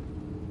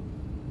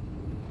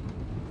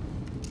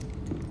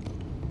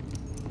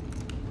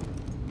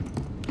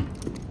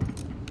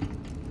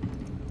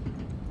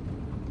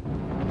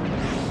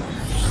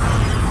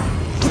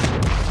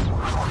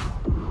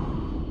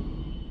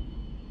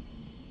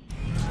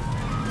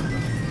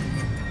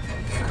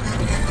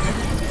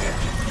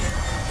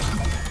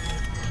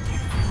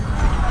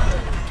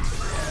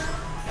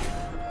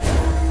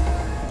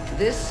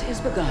 This is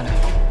Bogano.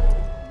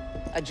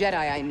 A Jedi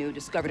I knew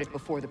discovered it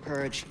before the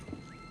Purge.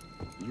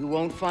 You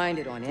won't find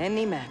it on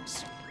any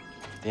maps.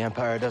 The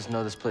Empire doesn't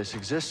know this place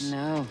exists?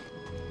 No.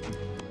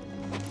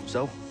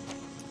 So?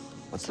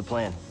 What's the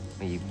plan?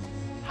 We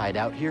hide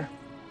out here?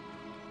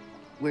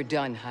 We're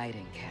done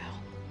hiding, Cal.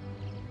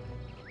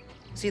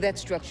 See that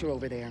structure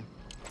over there?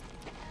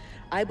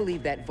 I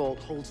believe that vault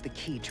holds the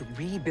key to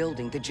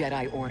rebuilding the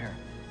Jedi Order.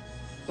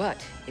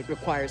 But it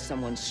requires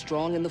someone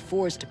strong in the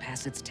Force to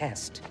pass its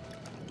test.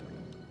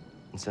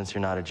 And since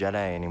you're not a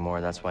Jedi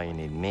anymore, that's why you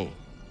need me.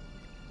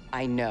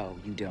 I know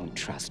you don't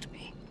trust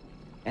me.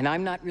 And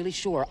I'm not really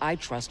sure I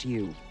trust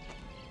you.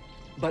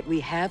 But we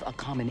have a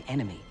common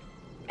enemy.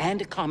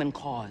 And a common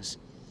cause.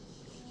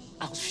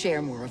 I'll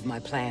share more of my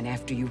plan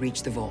after you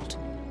reach the vault.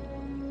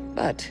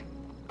 But,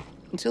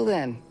 until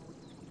then,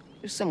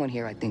 there's someone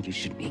here I think you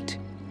should meet.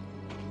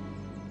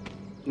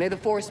 May the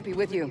Force be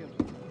with you.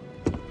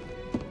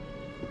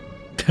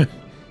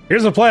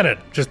 Here's a planet.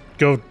 Just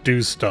go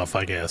do stuff,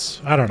 I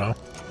guess. I don't know.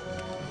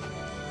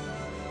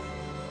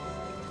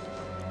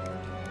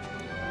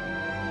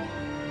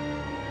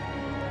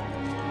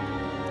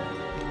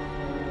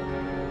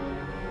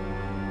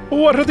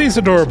 What are these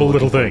adorable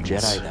little things?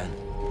 Jedi, then.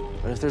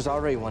 But if there's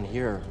already one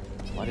here,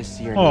 why does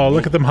Seer Oh, need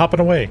look me? at them hopping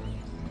away.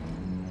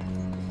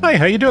 Hi,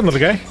 how you doing, little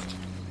guy?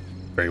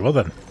 Very well,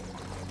 then.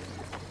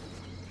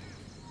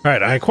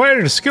 Alright, I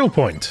acquired a skill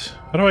point.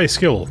 How do I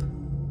skill?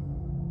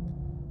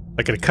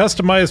 I can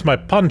customize my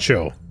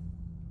poncho.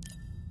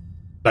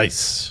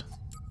 Nice.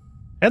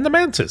 And the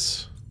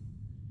mantis.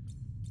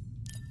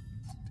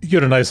 You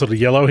get a nice little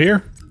yellow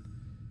here.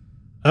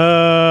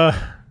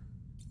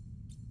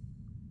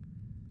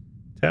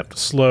 Tap to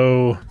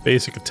slow,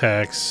 basic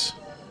attacks.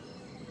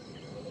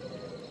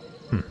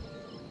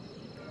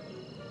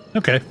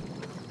 Okay.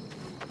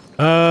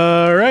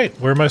 Alright,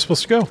 where am I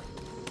supposed to go?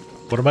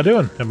 What am I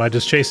doing? Am I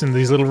just chasing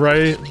these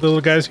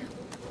little guys here?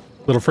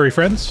 Little furry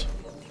friends?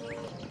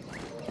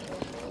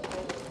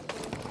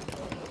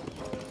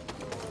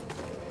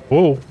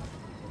 Whoa.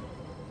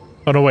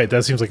 Oh no, wait,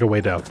 that seems like a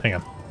way down. Hang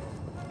on.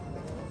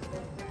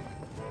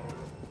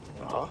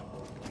 Huh?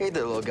 Hey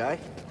there, little guy.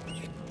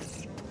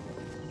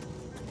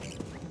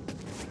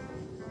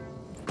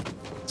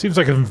 Seems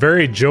like a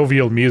very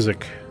jovial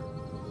music.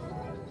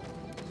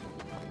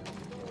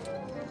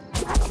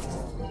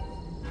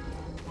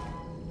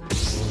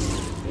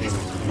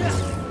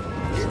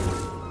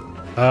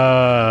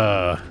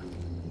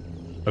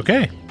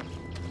 Okay.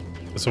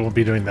 Guess I won't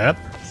be doing that.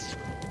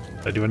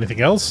 Did I do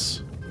anything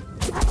else?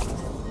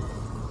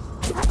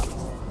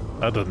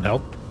 That doesn't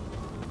help.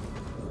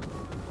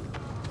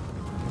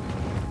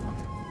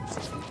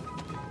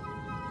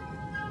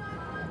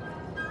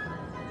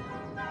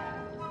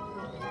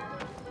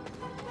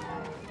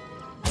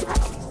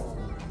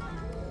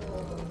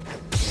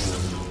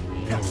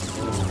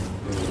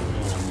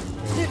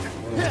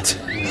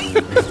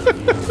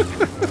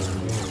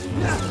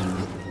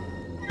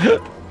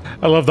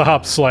 I love the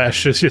hop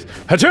slash. It's just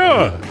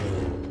Hacha!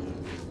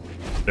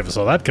 Never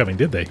saw that coming,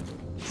 did they?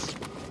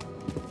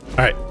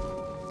 Alright.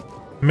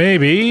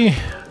 Maybe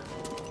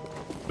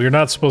we're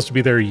not supposed to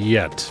be there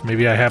yet.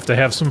 Maybe I have to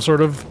have some sort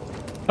of,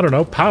 I don't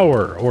know,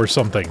 power or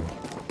something.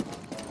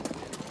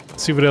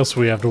 Let's see what else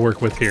we have to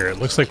work with here. It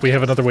looks like we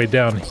have another way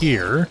down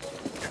here.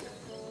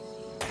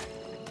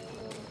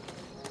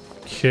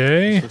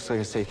 Okay. This looks like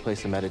a safe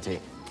place to meditate.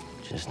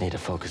 Just need to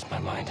focus my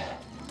mind.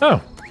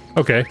 Oh,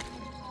 okay.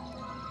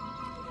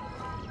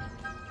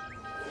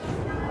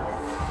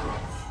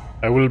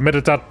 I will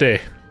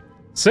meditate.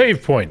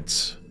 Save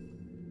points.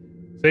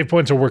 Save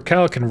points are where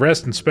Cal can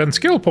rest and spend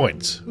skill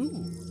points. Ooh.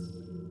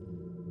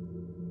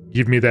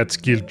 Give me that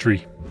skill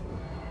tree.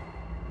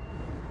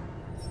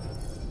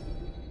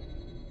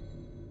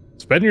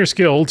 Spend your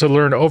skill to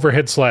learn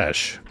overhead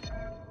slash.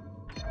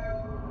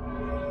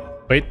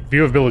 Wait,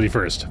 view ability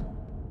first.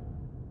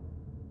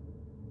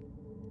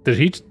 Did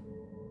he...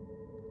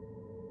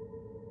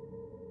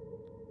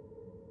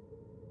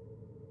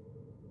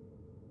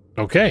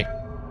 Okay.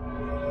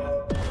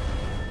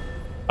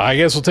 I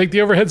guess we'll take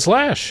the overhead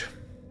slash.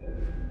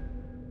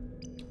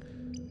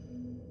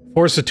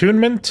 Force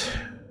attunement.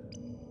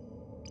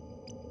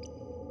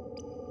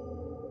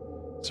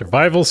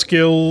 Survival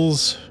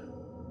skills.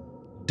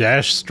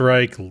 Dash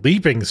strike,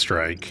 leaping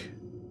strike.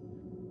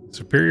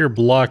 Superior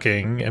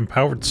blocking,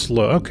 empowered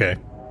slow. Okay.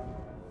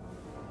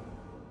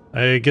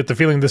 I get the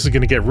feeling this is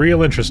going to get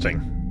real interesting.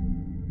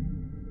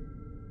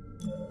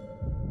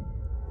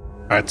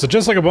 Alright, so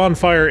just like a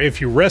bonfire,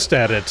 if you rest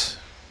at it,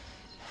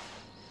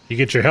 you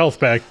get your health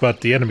back,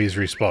 but the enemies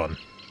respawn.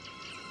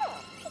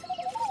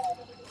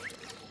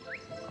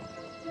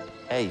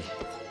 Hey,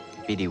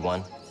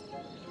 BD1.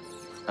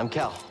 I'm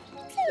Cal.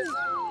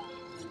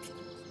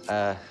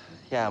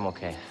 Yeah, I'm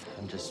okay.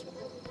 I'm just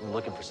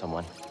looking for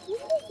someone.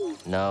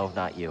 No,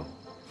 not you.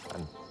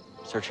 I'm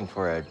searching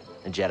for a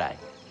Jedi,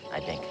 I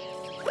think.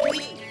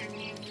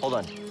 Hold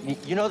on.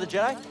 You know the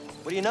Jedi?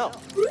 What do you know?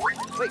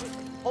 Wait,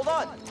 hold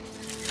on!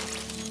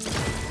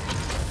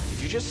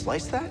 Did you just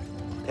slice that?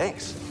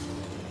 Thanks.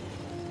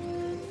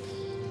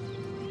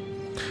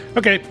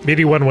 Okay,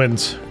 BD1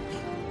 wins.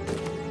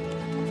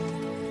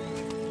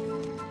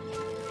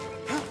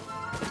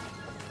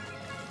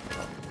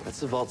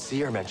 That's the Vault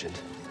Seer mentioned.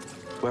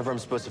 Whoever I'm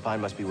supposed to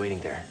find must be waiting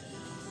there.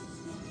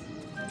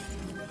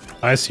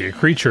 I see a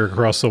creature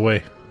across the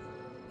way.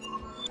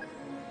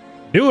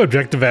 New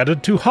objective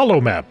added to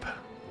Hollow Map.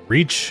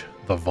 Reach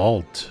the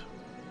vault.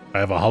 I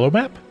have a Hollow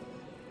Map?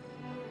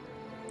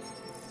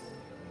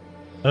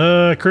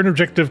 Current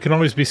objective can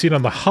always be seen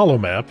on the Hollow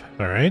Map.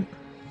 Alright.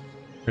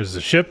 There's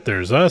the ship,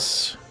 there's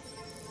us.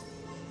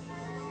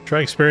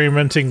 Try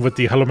experimenting with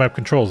the Hollow Map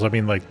controls. I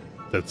mean, like,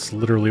 that's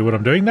literally what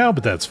I'm doing now,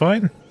 but that's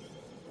fine.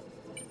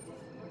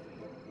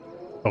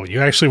 Oh,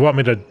 you actually want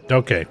me to...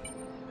 Okay.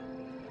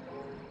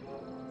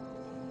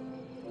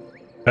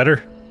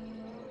 Better.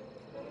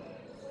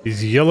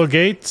 These yellow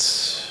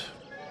gates...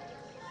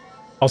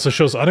 also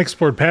shows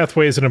unexplored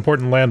pathways and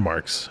important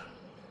landmarks.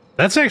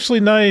 That's actually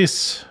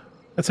nice.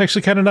 That's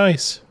actually kind of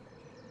nice.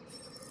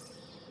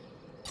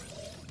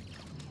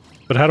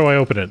 But how do I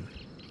open it?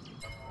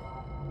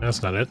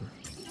 That's not it.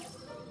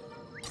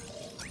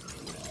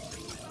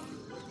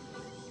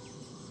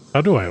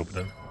 How do I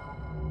open it?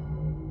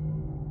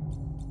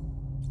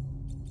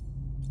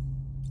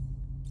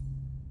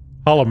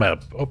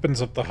 Holomap. Opens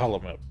up the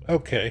holomap.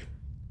 Okay.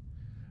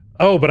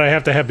 Oh, but I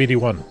have to have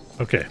BD1.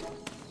 Okay.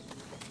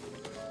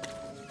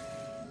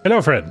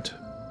 Hello, friend.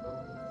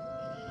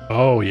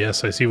 Oh,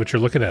 yes, I see what you're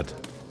looking at.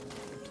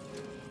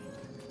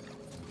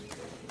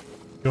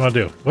 What do you want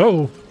to do?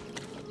 Whoa!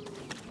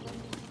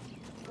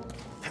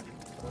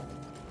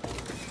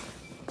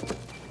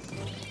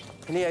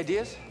 Any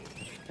ideas?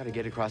 Gotta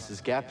get across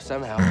this gap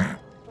somehow.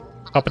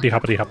 Hoppity,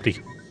 hoppity,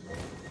 hoppity.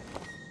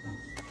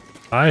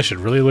 I should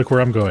really look where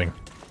I'm going.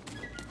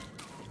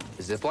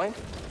 Zip line?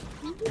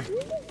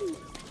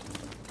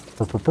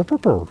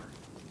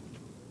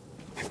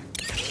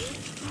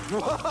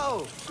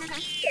 Whoa!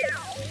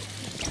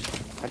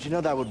 How'd you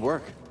know that would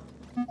work?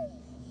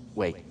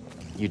 Wait,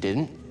 you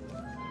didn't?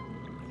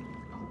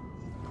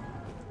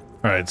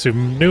 Alright, so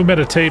new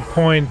meditate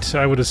point.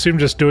 I would assume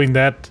just doing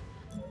that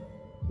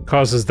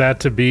causes that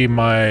to be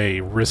my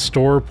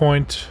restore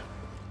point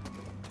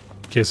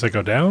in case I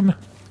go down.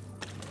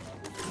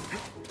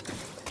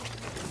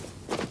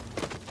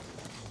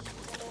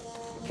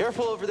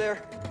 Careful over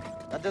there.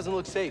 That doesn't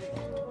look safe.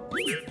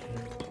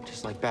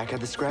 Just like back at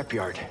the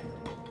scrapyard.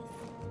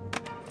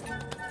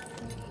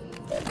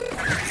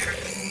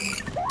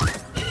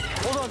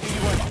 Hold on,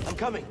 BD1. I'm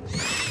coming.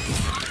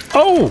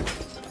 Oh!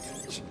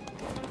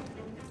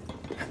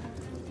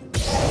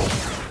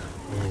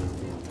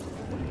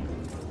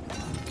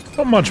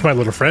 Don't munch, my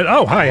little friend.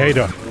 Oh, hi, how you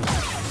doing?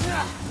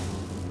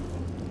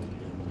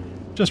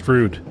 Just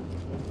rude.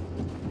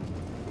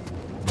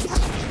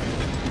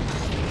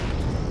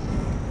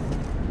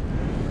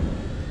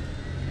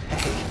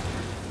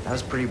 That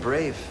was pretty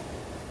brave.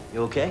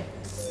 You okay?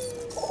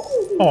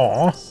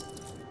 Aw.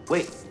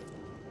 Wait,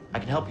 I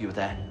can help you with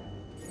that.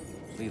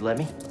 Will you let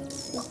me?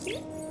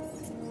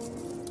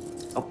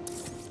 Oh,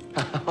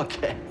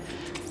 okay.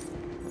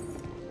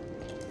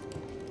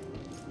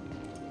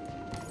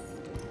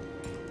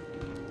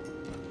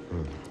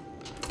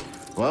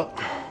 Well,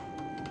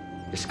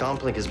 your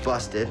scomplink is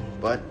busted,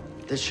 but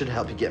this should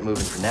help you get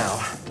moving for now.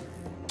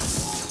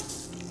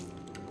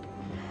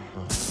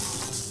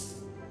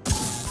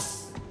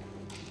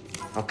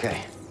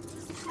 Okay,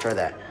 try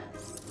that.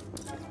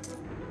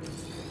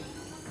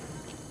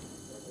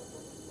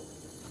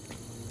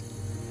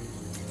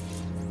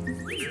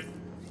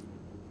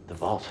 The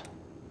vault.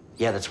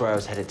 Yeah, that's where I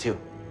was headed to.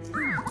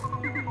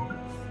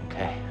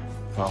 Okay,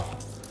 Well,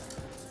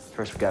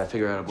 first we gotta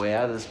figure out a way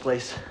out of this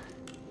place.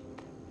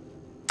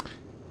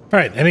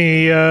 Alright,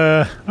 any,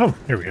 oh,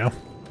 here we go.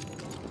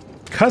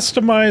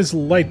 Customize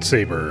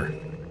lightsaber.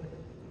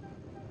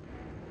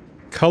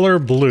 Color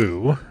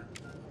blue.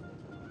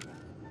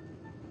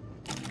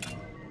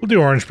 We'll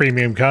do orange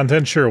premium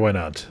content, sure, why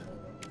not?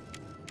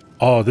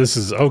 Oh, this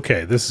is,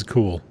 okay, this is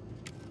cool.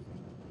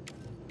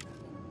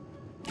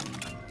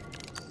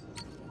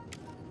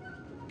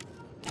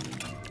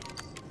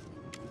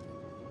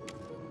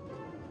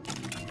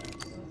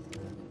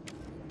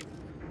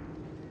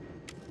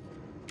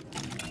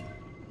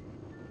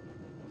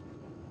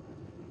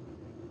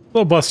 A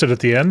little busted at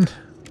the end.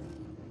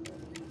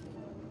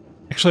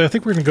 Actually, I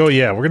think we're gonna go,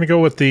 yeah, we're gonna go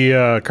with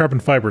the carbon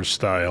fiber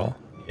style.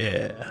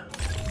 Yeah.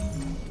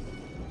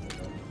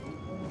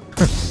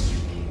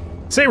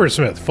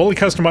 Sabersmith, fully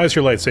customize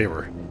your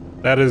lightsaber.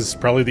 That is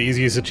probably the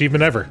easiest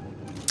achievement ever.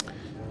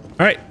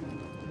 Alright.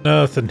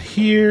 Nothing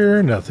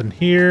here, nothing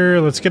here.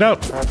 Let's get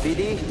out.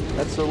 BD,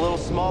 that's a little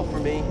small for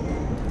me.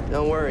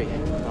 Don't worry,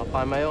 I'll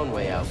find my own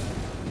way out.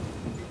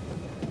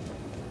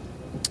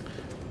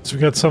 So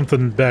we got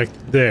something back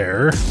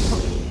there.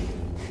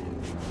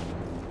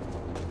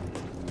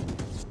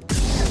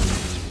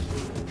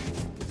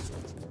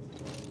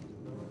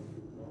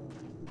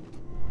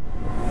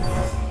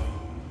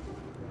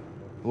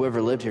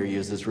 Whoever lived here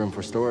used this room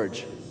for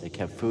storage. They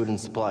kept food and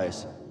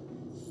supplies.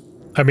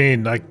 I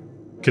mean, I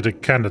could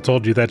have kind of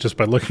told you that just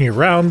by looking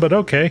around, but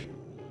okay.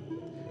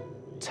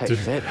 Tight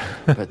fit,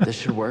 but this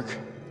should work.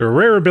 A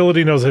rare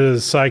ability known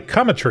as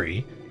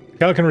psychometry.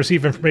 Cal can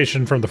receive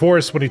information from the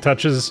Force when he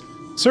touches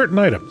certain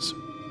items.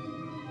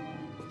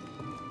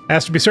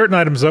 Has to be certain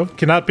items, though.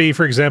 Cannot be,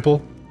 for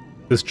example,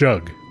 this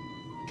jug.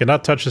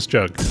 Cannot touch this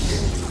jug.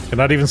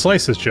 Cannot even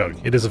slice this jug.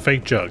 It is a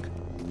fake jug.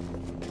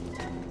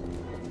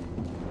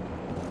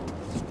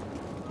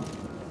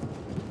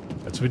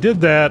 So we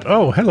did that.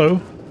 Oh, hello.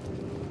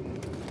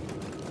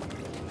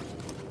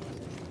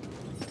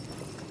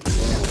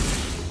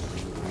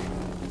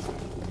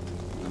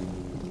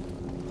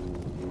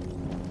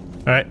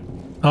 Alright.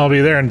 I'll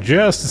be there in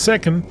just a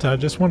second. I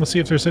just want to see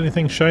if there's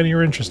anything shiny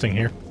or interesting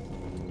here.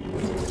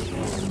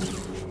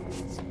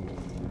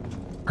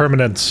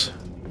 Permanence.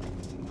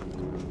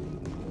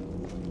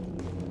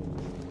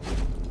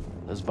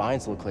 Those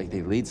vines look like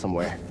they lead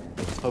somewhere.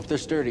 Hope they're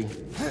sturdy.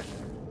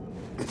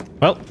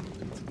 Well,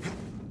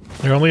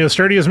 they're only as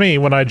sturdy as me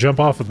when I jump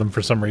off of them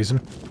for some reason.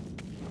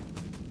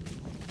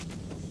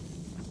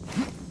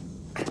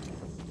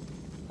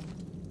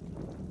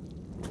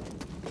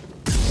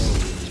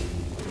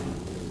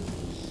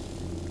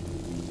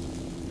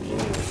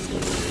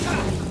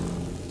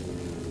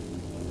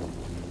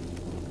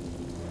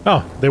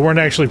 Oh, they weren't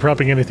actually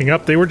propping anything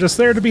up. They were just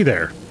there to be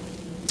there.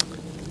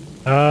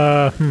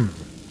 That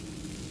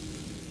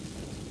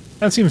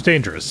seems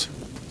dangerous.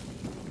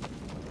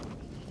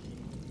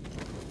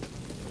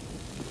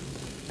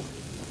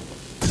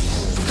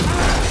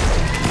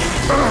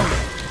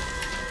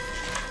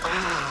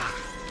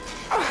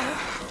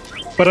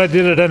 But I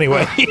did it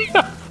anyway.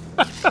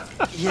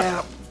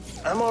 Yeah,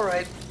 I'm all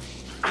right.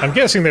 I'm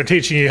guessing they're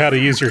teaching you how to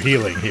use your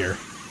healing here.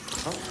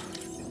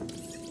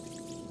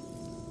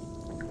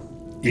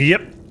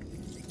 Yep.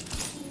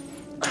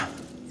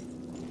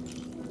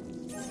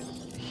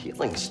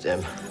 Healing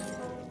stim.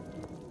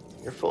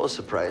 You're full of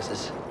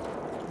surprises.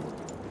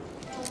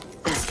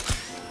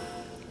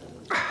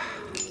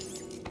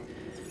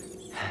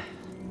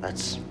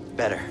 That's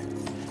better.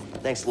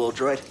 Thanks, little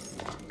droid.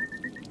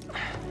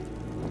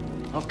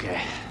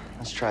 Okay,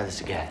 let's try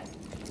this again.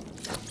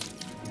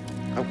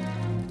 Oh,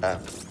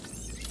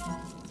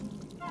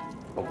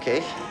 okay.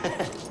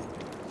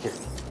 Here,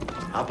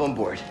 hop on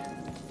board.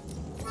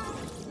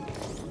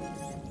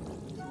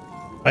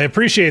 I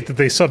appreciate that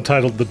they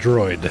subtitled the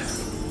droid.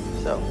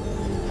 So,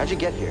 how'd you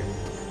get here?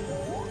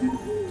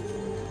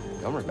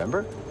 Don't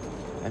remember?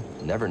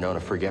 I've never known a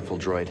forgetful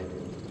droid.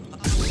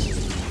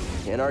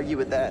 Can't argue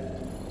with that.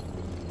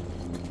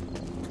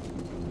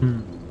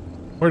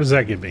 Where does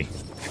that get me?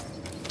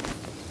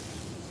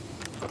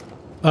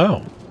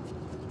 Oh.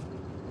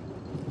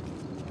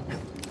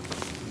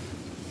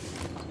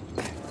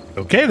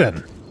 Okay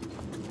then.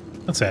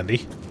 That's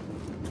handy.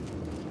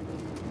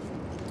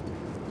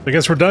 I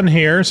guess we're done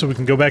here, so we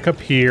can go back up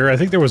here. I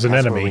think there was an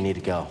enemy. That's where we need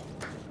to go.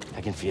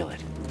 I can feel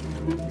it.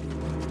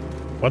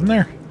 Wasn't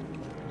there?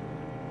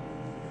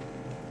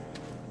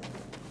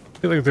 I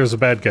feel like there's a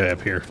bad guy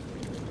up here.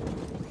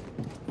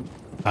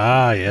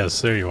 Ah,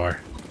 yes, there you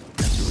are.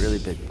 That's a really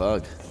big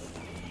bug.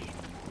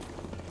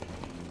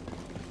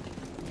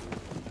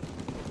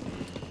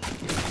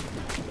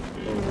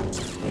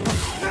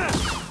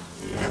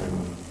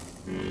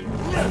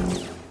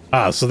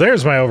 Ah, so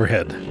there's my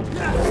overhead.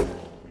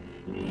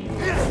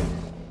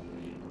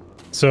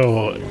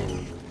 So,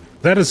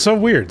 that is so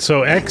weird.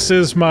 So X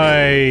is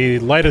my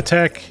light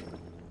attack.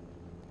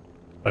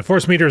 My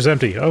force meter is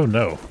empty. Oh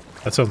no,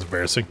 that sounds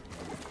embarrassing.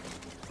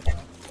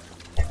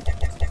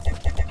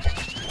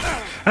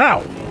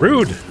 Ow!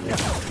 Rude!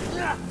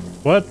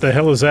 What the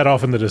hell is that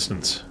off in the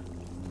distance?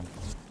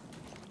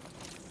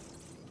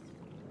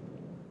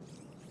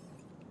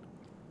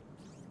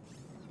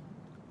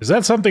 Is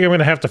that something I'm going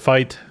to have to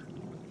fight?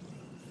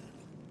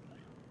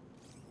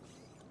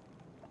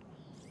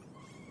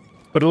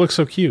 But it looks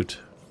so cute.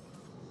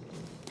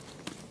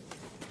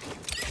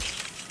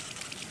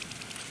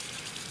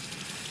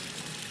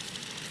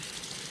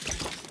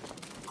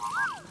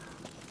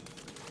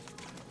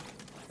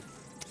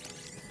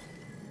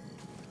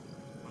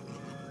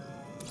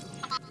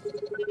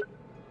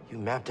 You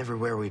mapped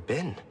everywhere we've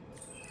been.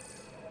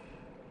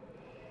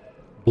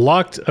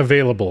 Blocked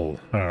available.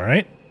 All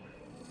right.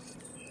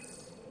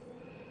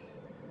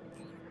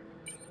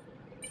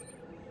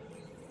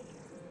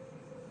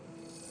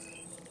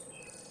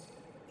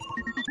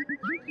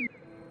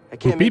 I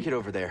can't make it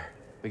over there.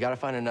 We gotta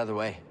find another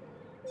way.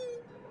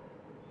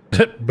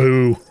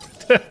 Boo.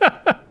 All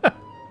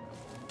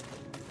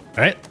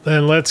right,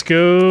 then let's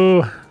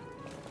go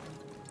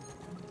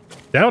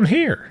down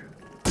here.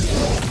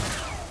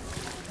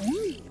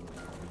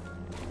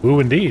 Ooh,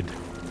 indeed.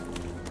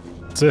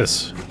 What's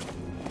this?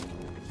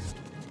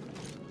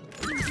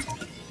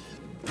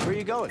 Where are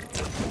you going?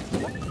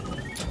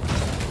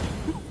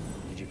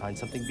 Did you find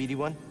something,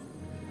 BD1?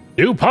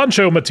 New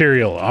poncho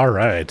material. All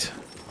right.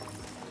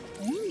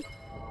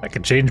 I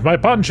can change my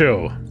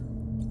poncho.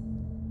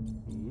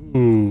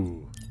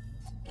 Ooh.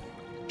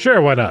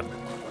 Sure, why not?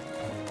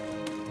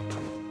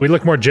 We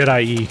look more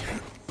Jedi-y.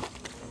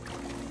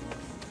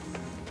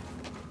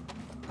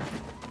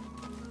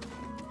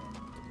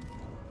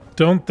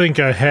 Don't think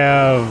I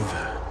have...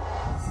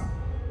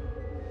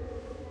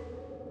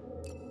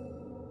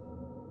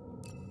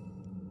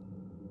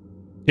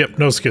 Yep,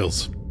 no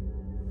skills.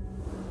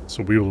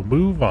 So we will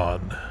move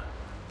on.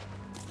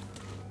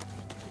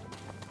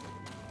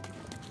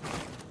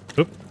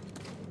 Oop.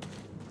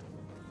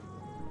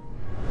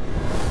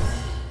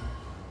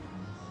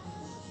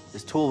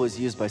 This tool was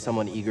used by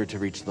someone eager to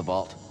reach the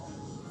vault.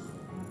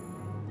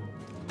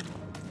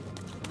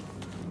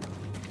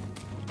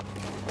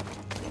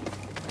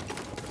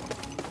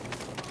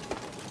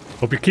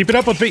 Hope you're keeping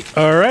up with me.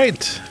 All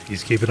right.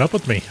 He's keeping up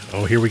with me.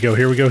 Oh, here we go.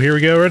 Here we go. Here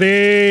we go.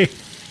 Ready?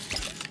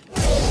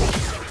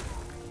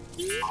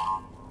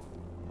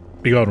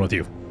 Be going with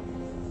you.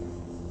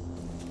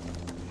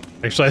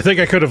 Actually, I think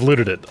I could have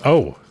looted it.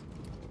 Oh.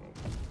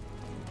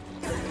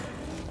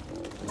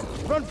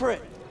 Run for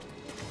it.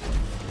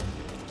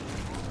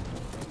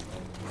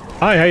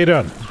 Hi, how you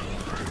doing?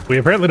 We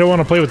apparently don't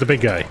want to play with the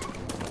big guy.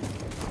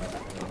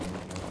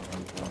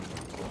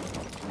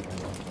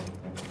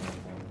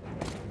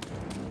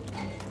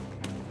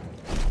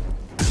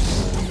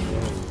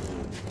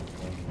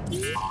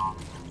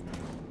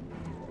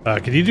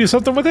 Can you do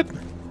something with it?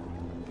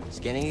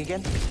 Scanning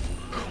again?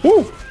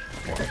 Woo!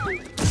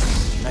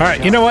 Nice Alright,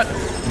 job. you know what?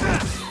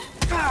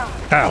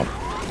 Ow.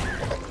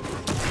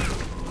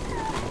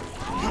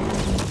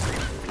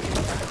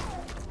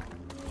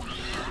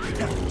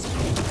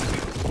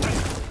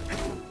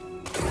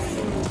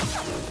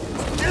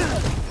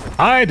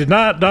 I did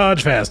not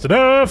dodge fast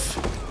enough.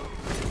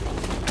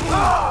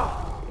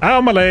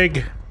 Ow, my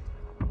leg.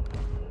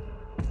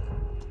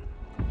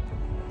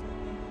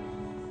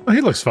 Oh,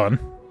 he looks fun.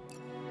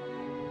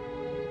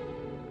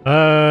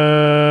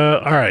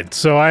 Alright,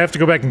 so I have to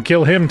go back and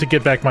kill him to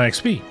get back my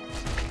XP.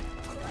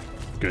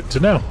 Good to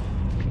know.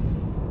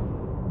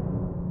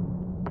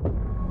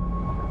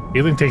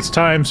 Healing takes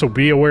time, so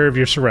be aware of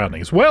your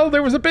surroundings. Well,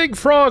 there was a big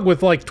frog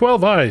with like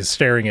 12 eyes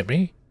staring at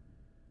me.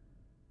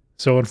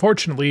 So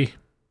unfortunately,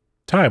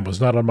 time was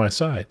not on my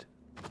side.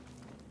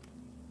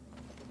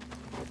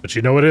 But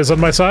you know what is on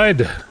my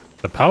side?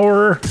 The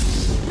power...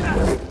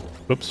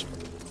 Whoops.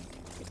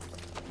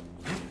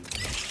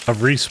 Of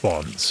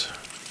respawns.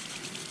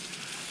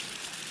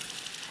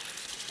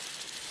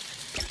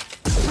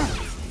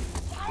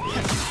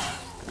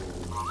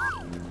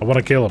 I want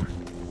to kill him.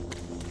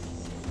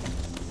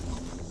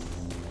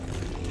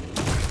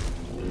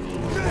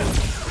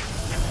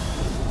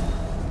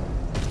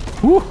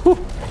 Woohoo!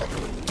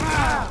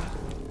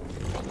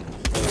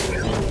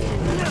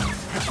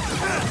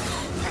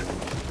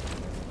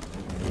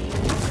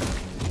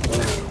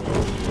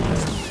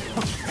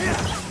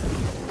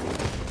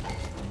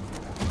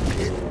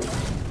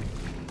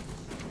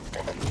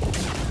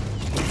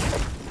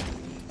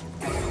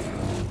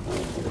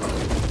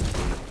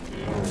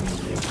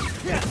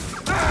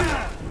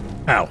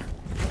 Ow.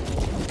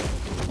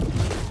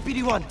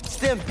 BD1,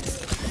 stim.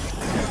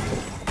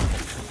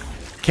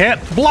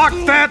 Can't block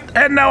that,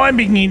 and now I'm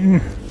being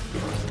eaten.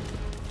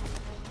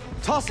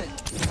 Toss it.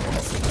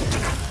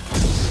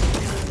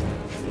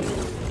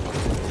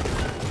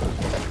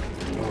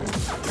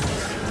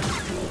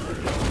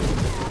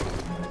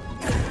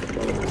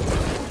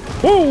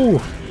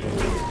 Whoa!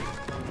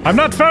 I'm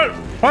not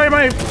why am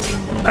I...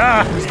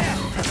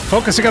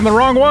 focusing on the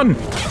wrong one.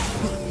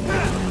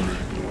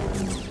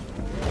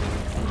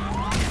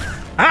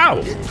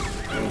 Ow!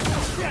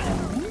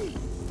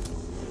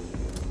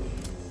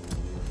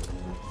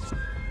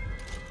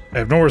 I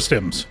have no more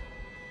stims.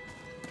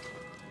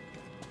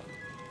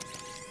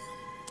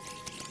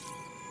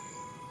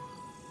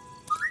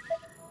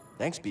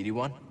 Thanks,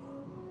 BD1.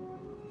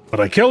 But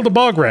I killed a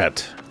bog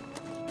rat.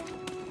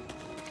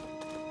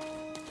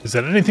 Is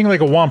that anything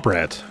like a womp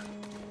rat?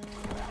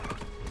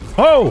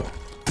 Oh!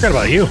 Forgot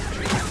about you.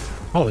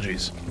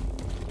 Apologies.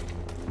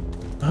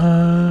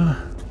 There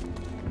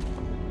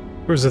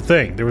was a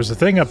thing. There was a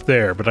thing up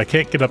there, but I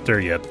can't get up there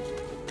yet.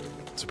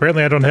 So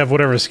apparently I don't have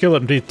whatever skill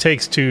it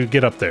takes to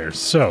get up there,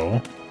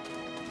 so...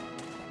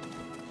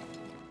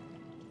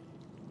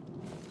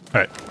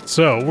 Alright,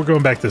 so we're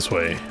going back this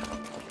way.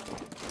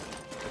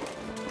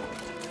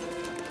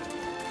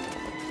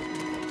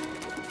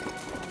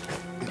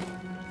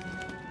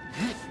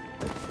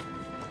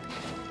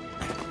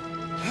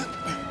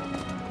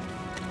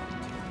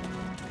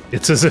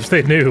 It's as if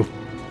they knew.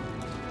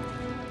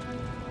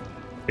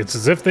 It's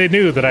as if they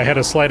knew that I had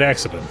a slight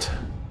accident.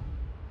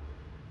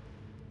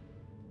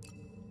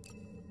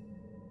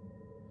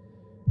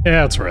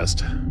 Yeah, let's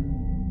rest.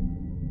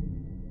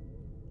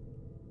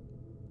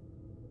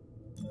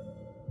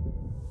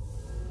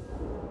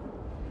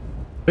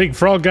 Big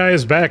frog guy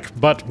is back,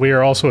 but we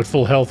are also at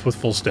full health with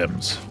full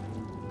stems.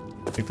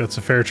 I think that's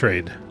a fair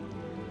trade.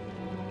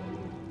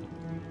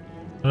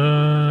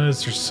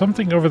 Is there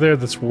something over there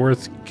that's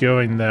worth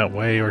going that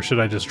way, or should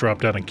I just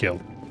drop down and kill?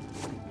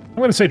 I'm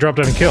gonna say drop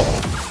down and kill.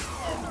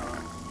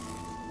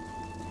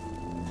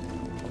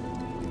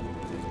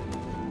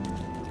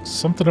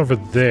 Something over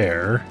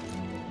there.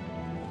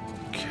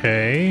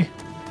 Okay.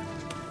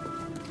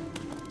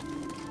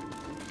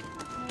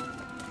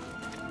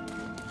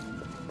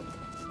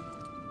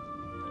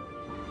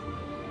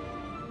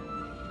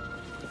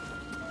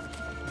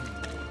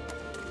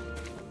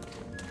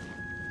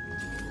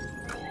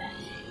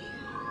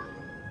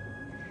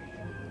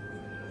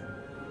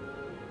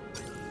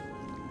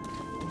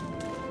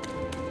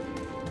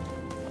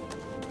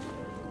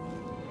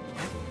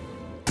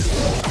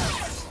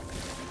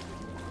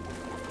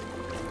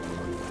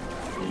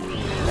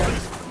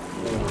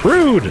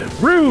 Rude!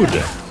 Rude!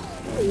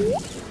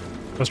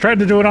 I was trying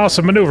to do an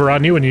awesome maneuver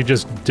on you and you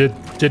just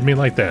did me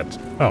like that.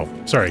 Oh,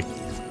 sorry. Go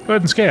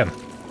ahead and scan.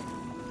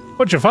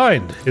 What'd you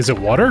find? Is it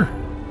water?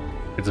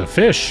 It's a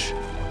fish.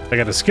 I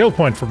got a skill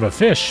point from a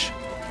fish.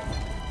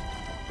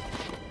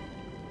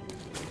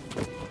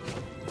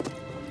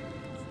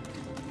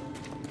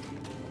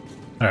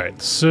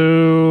 Alright,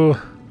 so...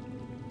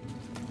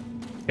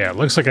 yeah, it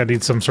looks like I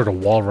need some sort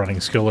of wall running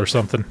skill or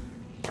something.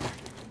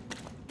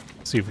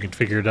 See if we can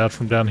figure it out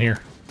from down here.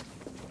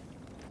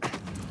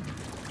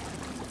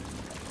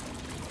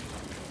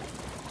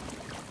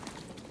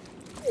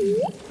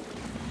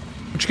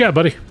 What you got,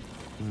 buddy?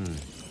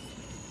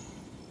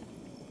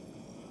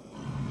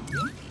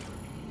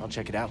 I'll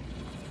check it out.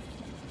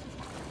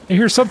 I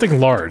hear something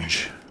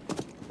large.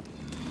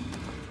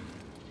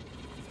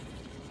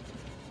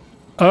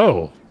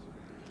 Oh.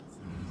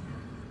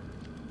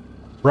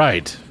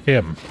 Right,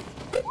 him.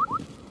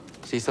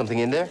 See something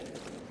in there?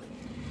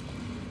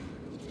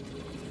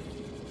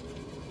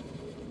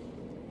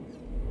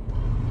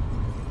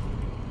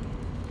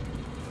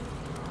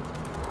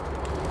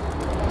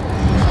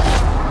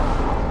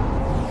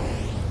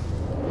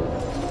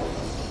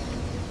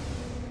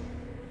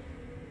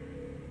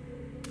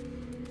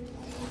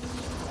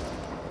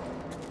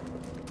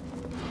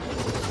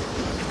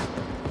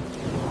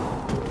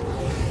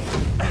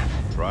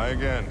 Try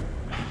again.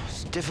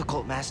 It's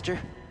difficult, Master.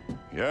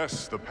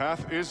 Yes, the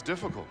path is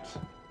difficult.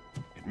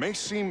 It may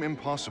seem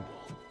impossible,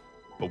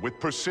 but with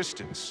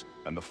persistence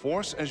and the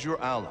Force as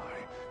your ally,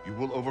 you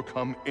will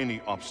overcome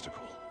any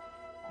obstacle.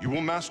 You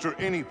will master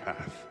any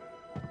path.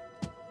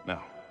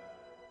 Now,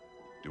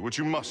 do what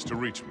you must to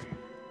reach me.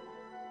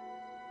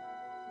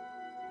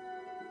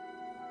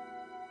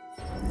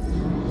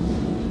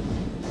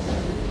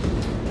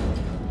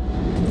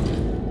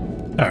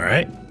 All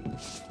right.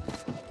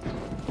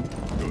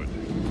 Good.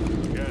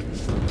 Again.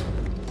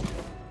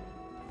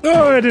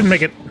 Oh, I didn't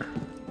make it.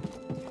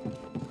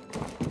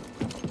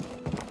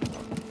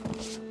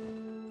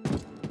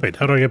 Wait,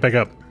 how do I get back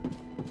up?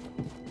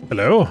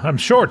 Hello? I'm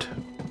short.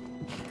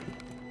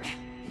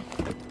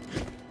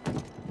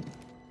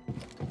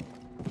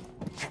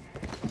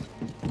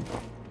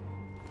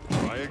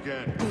 Try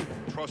again.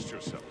 Trust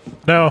yourself.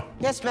 No.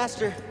 Yes,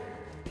 Master.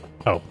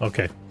 Oh,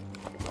 okay.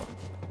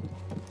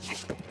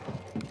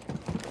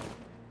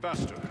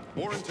 Faster.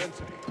 More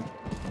intensity.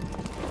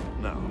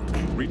 Now,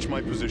 reach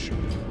my position.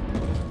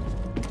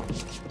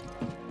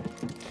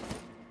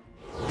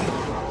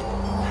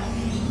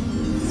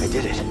 I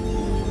did it.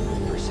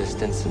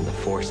 Persistence and the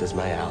Force is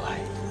my ally.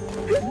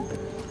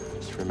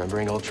 Just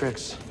remembering old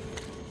tricks.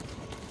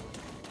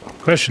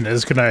 Question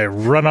is, can I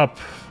run up?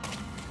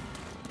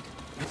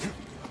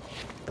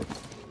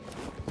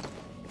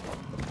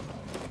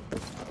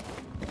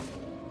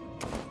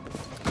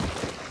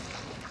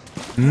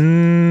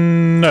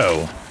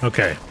 No.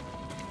 Okay.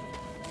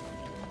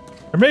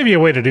 There may be a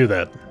way to do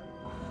that.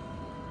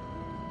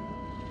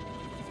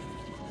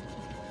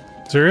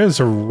 There is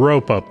a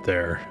rope up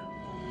there.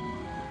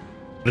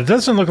 But it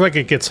doesn't look like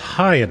it gets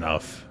high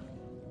enough.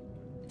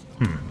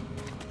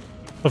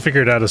 We'll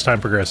figure it out as time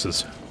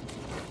progresses.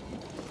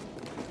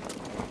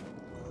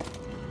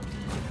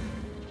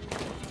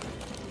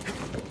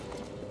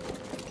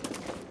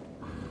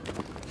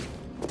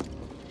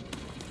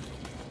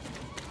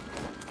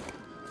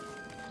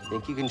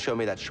 Think you can show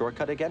me that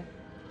shortcut again?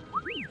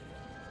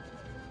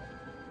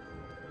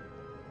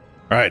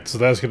 Alright, so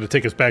that's going to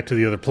take us back to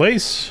the other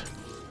place.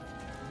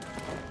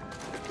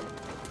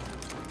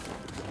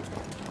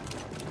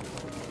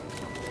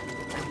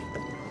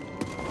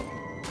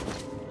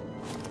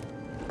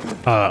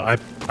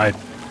 I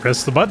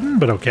pressed the button,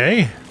 but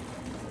okay.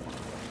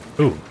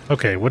 Ooh,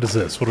 okay, what is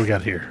this? What do we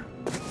got here?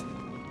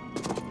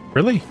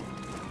 Really?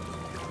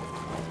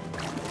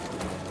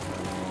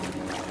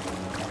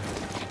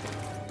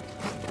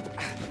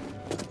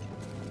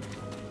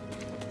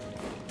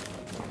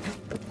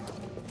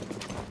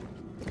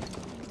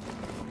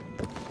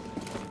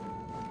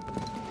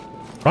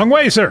 Wrong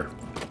way, sir!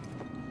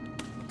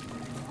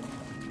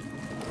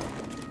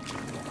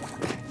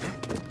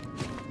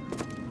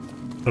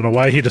 Don't know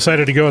why he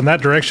decided to go in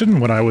that direction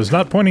when I was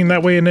not pointing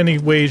that way in any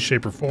way,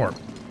 shape, or form.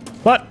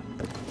 But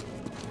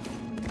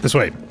this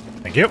way.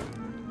 Thank you.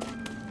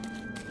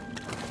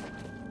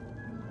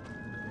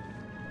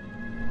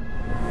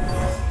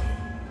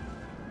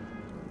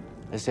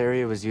 This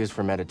area was used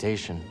for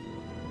meditation.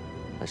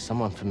 There's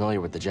someone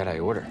familiar with the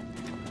Jedi Order.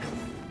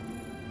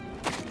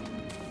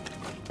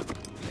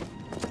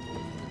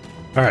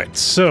 Alright,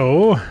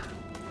 so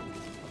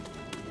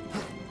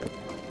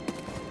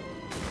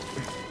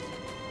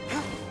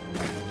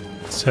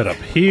let's head up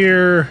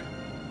here.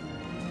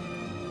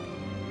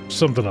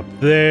 Something up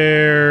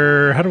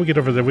there. How do we get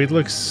over there? It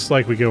looks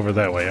like we go over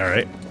that way.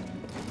 Alright.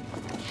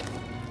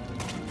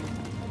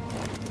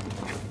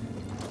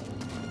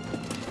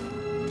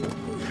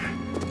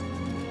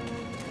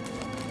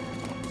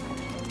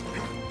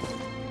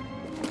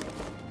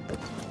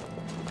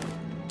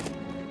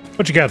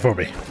 What you got for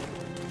me?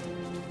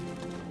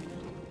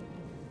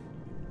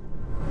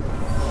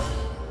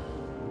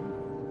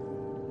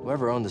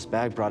 Whoever owned this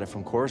bag brought it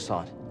from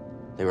Coruscant.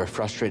 They were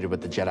frustrated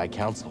with the Jedi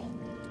Council.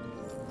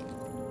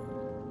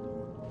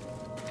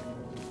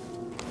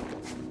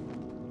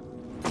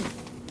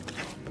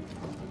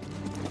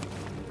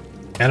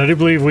 And I do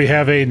believe we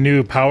have a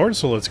new power,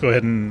 so let's go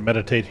ahead and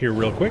meditate here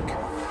real quick.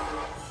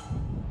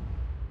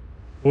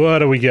 What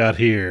do we got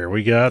here?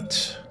 We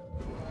got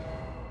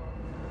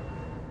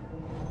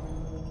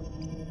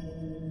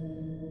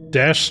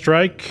Dash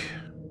Strike,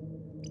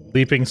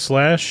 Leaping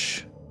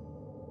Slash,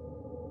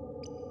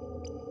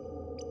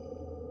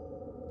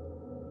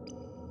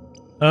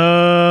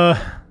 I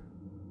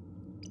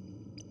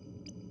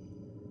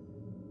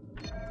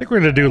think we're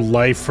gonna do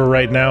life for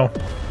right now.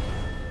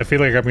 I feel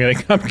like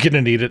I'm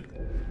gonna need it.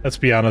 Let's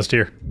be honest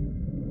here.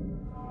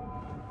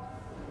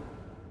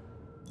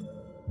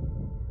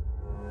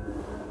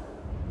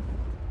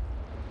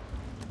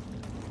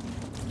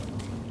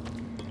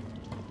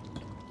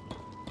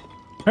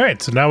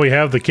 Alright, so now we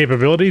have the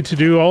capability to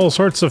do all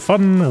sorts of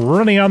fun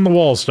running on the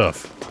wall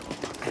stuff.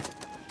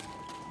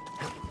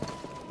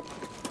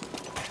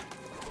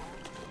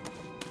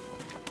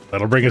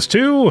 That'll bring us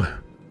to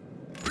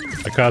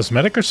a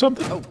cosmetic or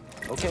something? Oh,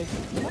 okay.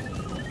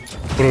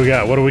 What do we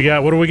got? What do we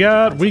got? What do we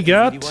got? We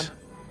got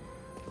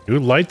new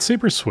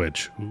lightsaber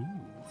switch. Ooh.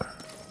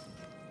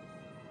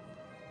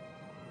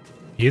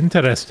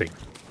 Interesting.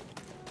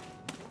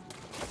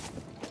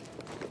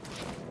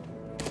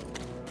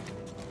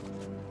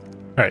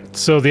 Alright,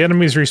 so the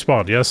enemies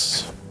respawn,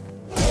 yes?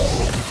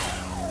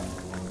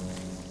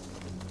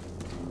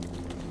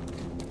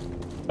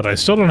 But I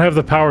still don't have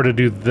the power to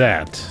do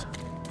that.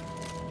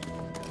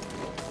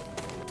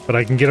 But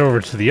I can get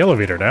over to the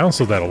elevator now,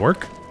 so that'll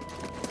work.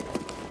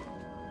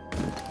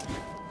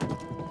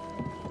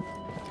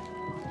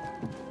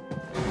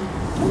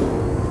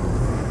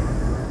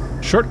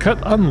 Shortcut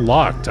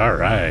unlocked,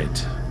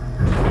 alright.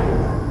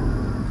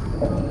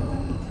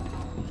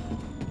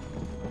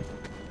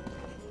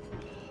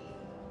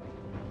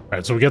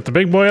 Alright, so we got the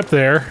big boy up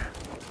there.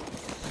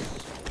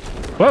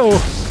 Whoa!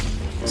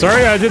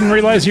 Sorry, I didn't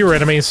realize you were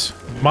enemies.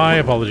 My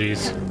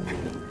apologies.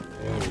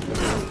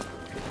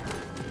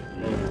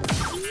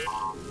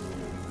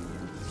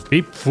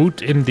 Beep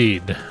foot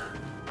indeed.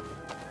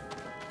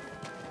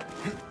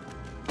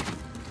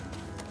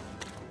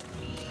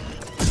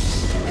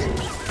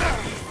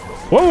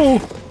 Whoa!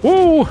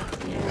 Whoa!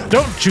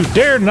 Don't you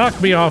dare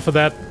knock me off of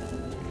that.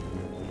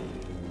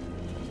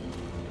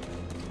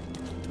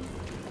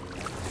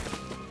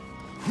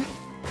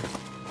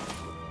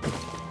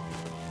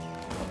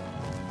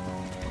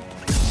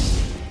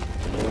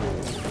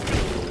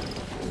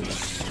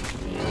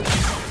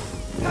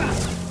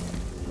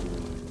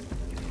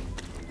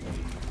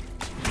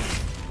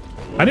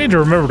 I need to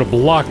remember to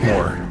block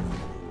more.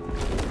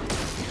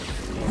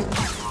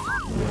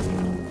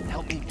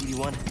 Help me,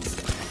 BD1.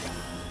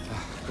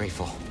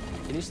 Grateful.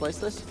 Can you slice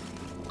this?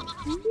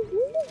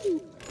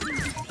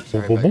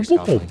 Sorry about your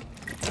scoffing.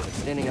 But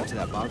standing up to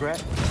that bog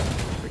rat,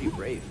 pretty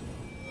brave.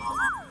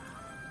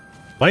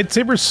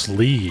 Lightsaber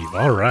sleeve,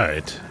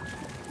 alright.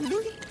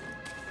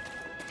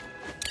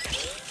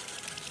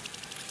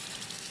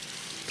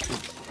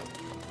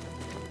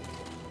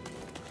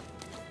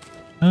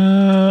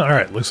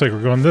 Alright, looks like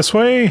we're going this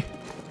way.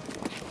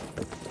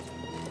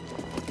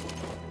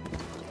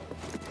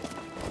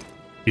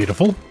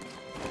 Beautiful.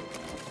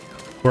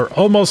 We're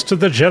almost to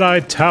the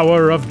Jedi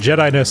Tower of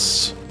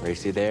Jedi-ness.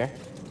 Racy there?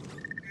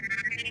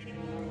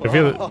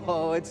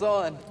 Oh, it's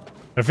on.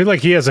 I feel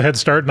like he has a head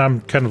start, and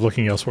I'm kind of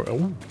looking elsewhere.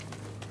 Oh.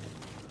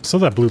 Still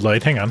that blue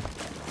light. Hang on.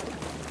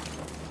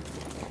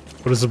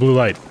 What is the blue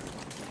light?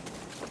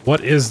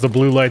 What is the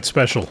blue light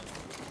special?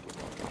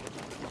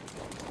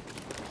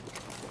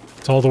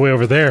 It's all the way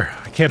over there.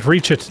 I can't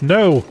reach it.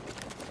 No!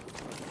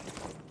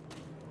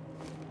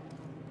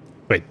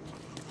 Wait.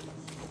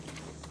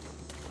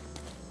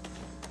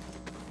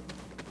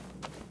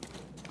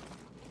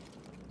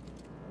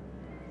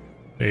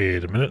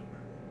 Wait a minute.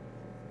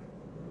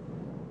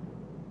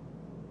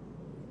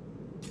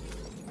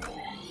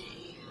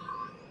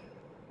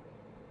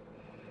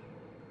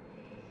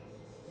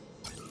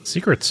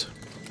 Secrets.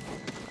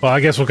 Well, I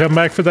guess we'll come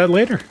back for that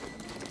later.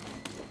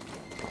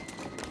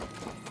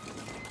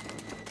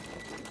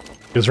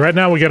 Because right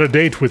now we got a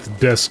date with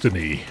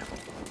Destiny.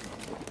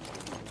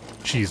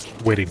 She's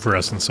waiting for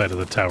us inside of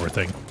the tower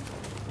thing.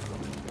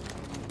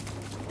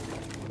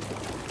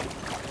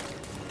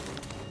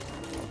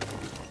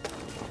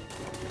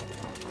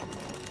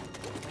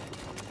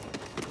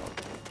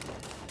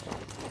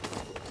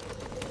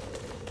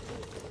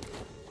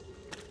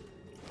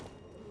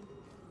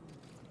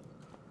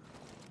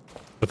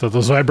 I thought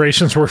those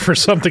vibrations were for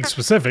something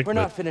specific. We're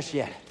not finished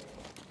yet.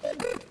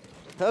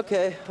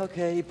 Okay,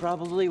 you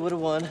probably would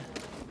have won.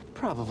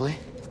 Probably.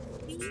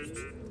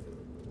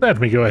 Let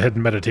me go ahead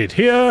and meditate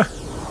here.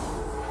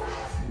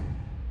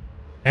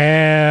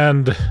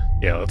 And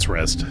yeah, let's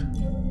rest.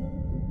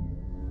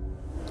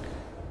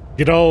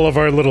 Get all of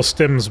our little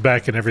stems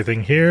back and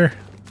everything here.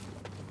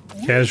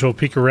 Casual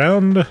peek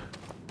around.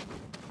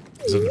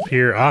 Doesn't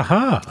appear.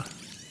 Aha!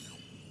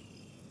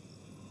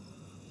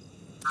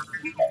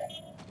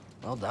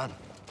 Well done.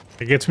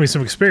 It gets me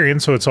some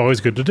experience, so it's always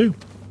good to do.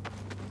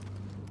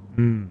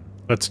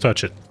 Let's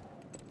touch it.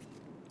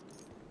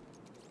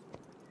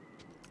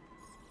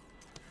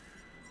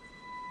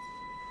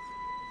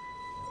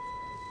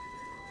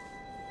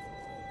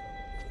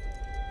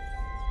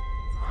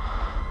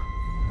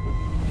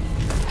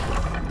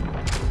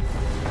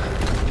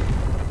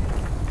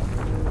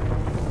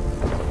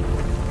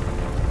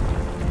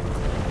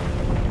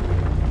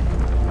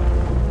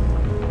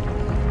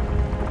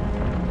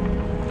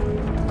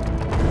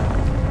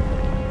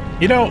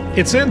 You know,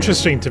 it's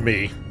interesting to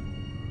me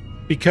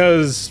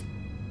because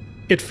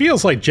it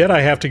feels like Jedi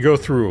have to go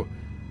through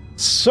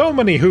so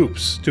many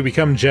hoops to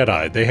become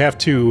Jedi. They have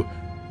to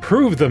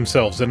prove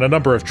themselves in a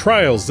number of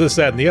trials, this,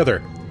 that, and the other.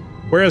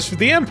 Whereas for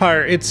the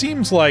Empire, it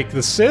seems like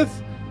the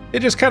Sith, they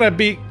just kind of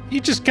be... You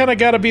just kind of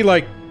gotta be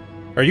like,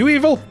 are you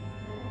evil?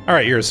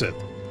 Alright, you're a Sith.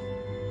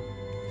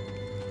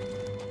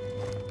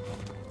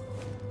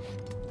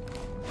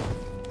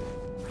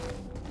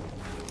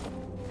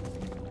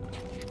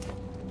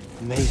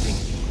 Amazing.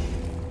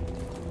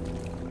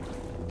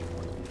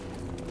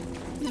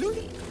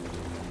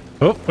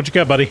 Oh, what you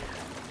got, buddy?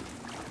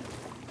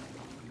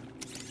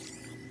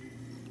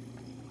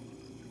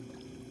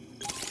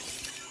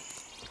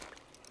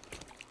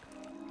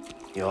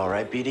 You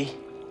alright, BD?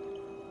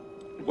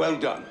 Well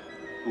done,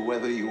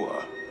 whoever you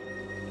are.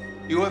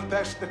 You have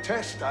passed the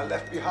test I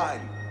left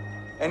behind,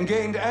 and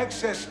gained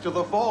access to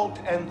the vault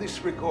and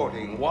this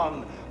recording,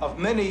 one of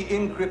many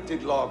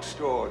encrypted logs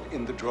stored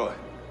in the droid.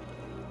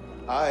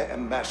 I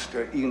am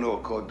Master Eno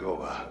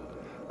Cordova.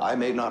 I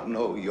may not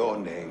know your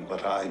name,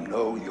 but I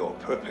know your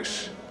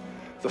purpose.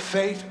 The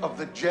fate of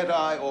the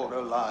Jedi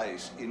Order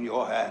lies in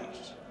your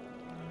hands.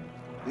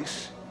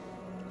 This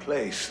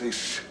place,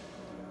 this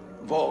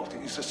vault,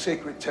 is a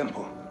sacred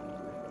temple,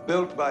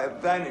 built by a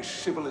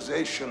vanished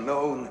civilization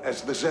known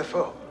as the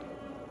Zepho.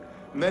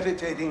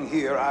 Meditating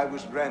here, I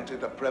was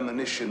granted a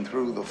premonition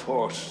through the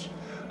Force,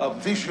 a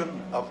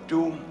vision of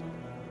doom.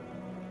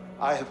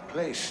 I have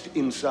placed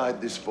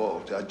inside this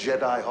vault a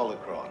Jedi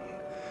holocron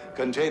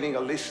containing a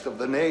list of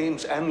the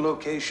names and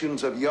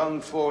locations of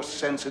young Force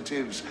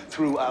sensitives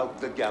throughout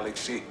the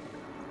galaxy.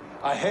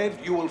 Ahead,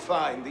 you will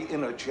find the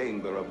inner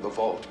chamber of the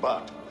vault,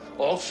 but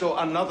also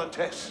another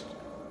test.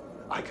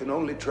 I can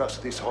only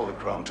trust this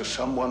holocron to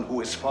someone who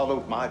has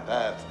followed my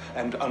path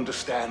and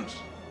understands.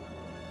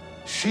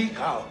 Seek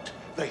out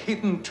the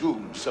hidden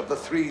tombs of the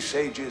three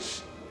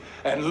sages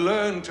and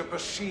learn to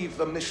perceive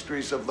the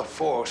mysteries of the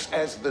Force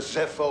as the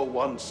Zepho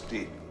once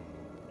did.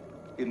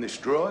 In this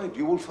droid,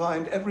 you will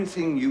find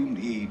everything you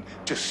need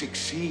to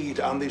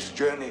succeed on this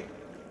journey.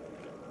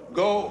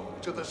 Go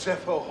to the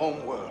Zepho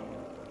homeworld.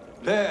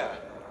 There,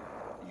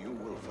 you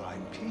will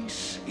find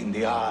peace in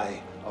the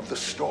eye of the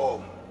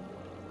storm.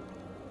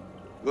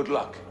 Good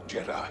luck,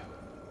 Jedi.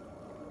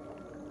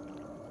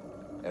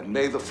 And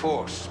may the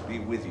Force be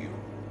with you.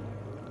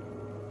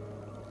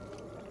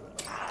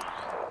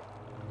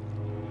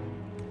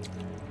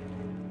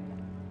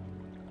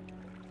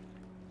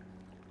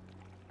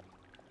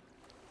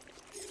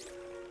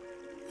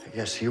 I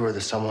guess you were the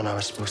someone I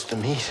was supposed to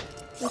meet.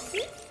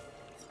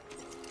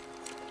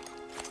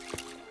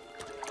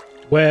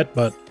 Wet,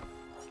 but...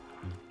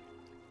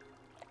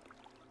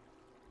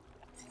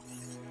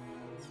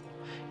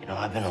 You know,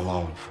 I've been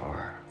alone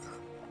for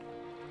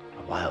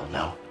a while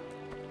now.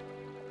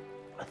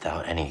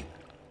 Without any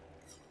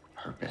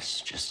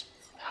purpose, just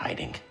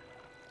hiding.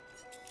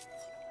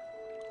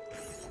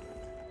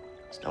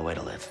 There's no way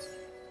to live.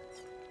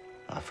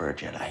 Not for a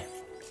Jedi.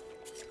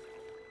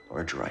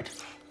 Or a droid.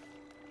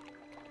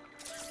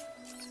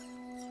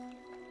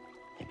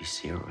 Maybe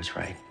Sierra was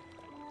right.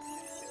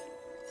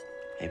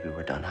 Maybe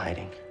we're done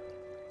hiding.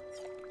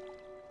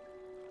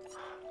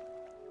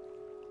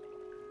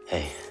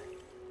 Hey,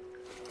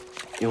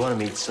 you want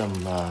to meet some,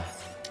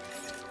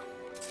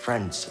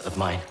 friends of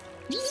mine?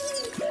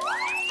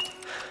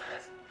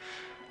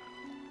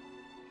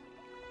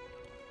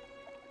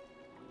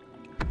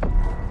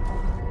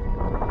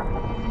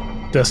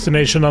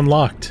 Destination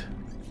unlocked.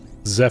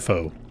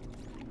 Zepho.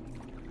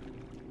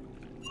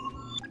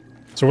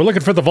 So we're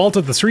looking for the Vault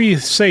of the Three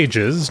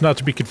Sages, not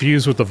to be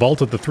confused with the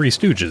Vault of the Three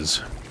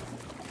Stooges.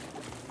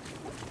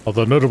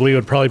 Although notably it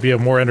would probably be a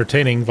more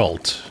entertaining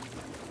vault.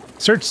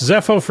 Search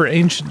Zepho for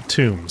ancient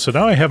tombs. So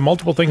now I have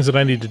multiple things that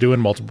I need to do in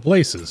multiple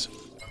places.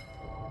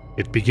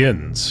 It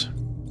begins.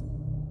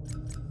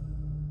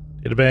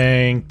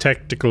 Databank,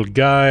 tactical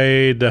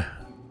guide.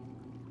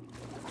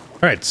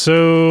 Alright,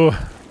 so...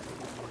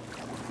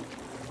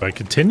 do I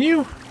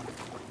continue?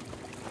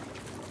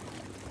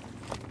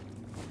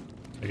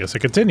 I guess I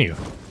continue.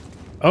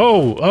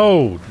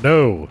 Oh,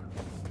 no.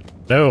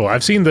 No,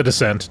 I've seen the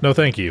descent. No,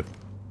 thank you.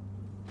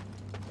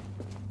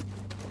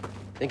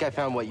 Think I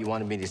found what you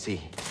wanted me to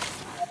see.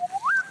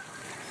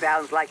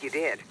 Sounds like you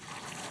did.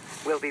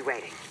 We'll be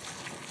waiting.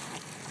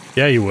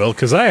 Yeah, you will,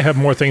 because I have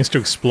more things to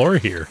explore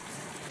here.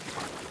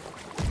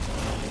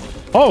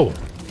 Oh!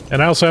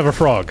 And I also have a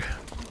frog.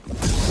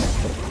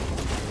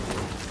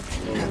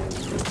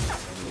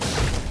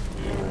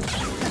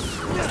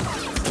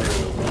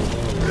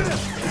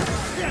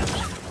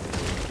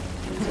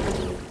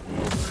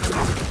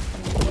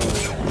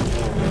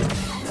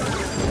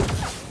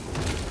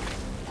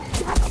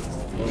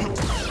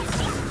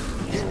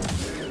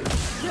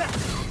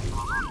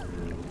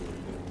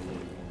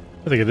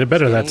 I think I did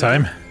better that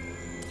time.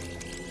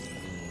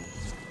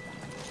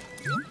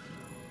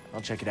 I'll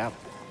check it out.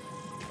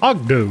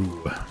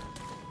 Ogdo.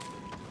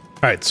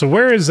 Alright, so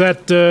where is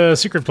that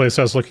secret place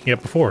I was looking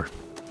at before?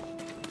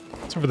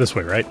 It's over this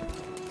way, right?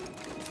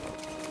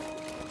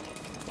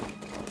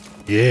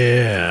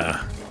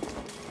 Yeah.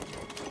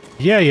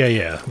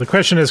 Yeah. The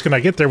question is, can I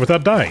get there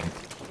without dying?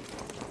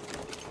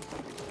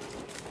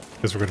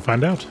 Guess we're gonna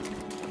find out.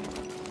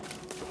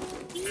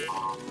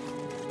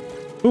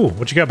 Ooh,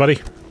 what you got, buddy?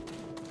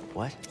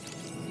 What?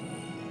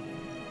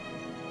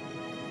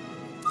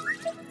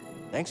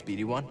 Thanks,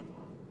 BD1.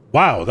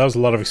 Wow, that was a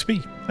lot of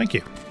XP. Thank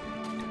you.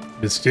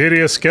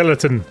 Mysterious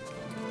skeleton.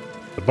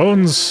 The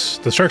bones,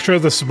 the structure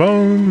of the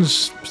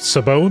bones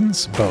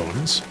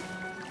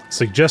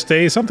suggest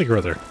a something or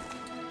other.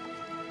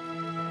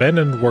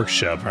 Abandoned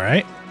workshop,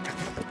 alright.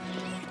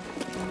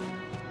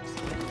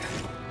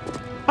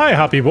 Hi,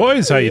 Hoppy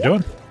boys, how you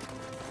doing?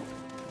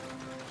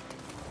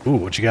 Ooh,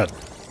 what you got?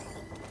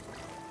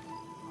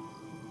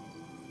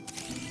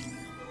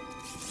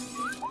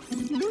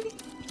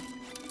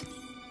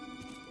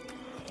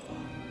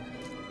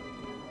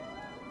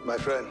 My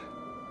friend,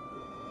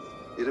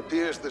 it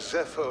appears the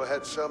Zepho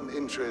had some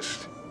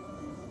interest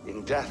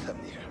in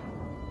Dathomir.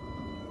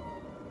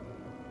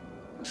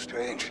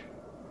 Strange.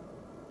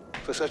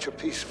 For such a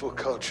peaceful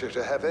culture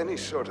to have any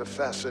sort of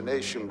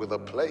fascination with a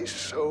place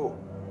so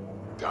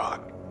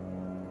dark.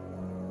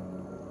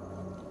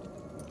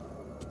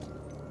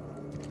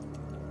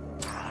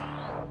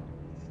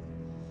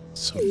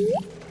 So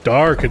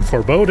dark and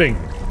foreboding.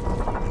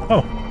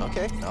 Oh.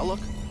 Okay, I'll look.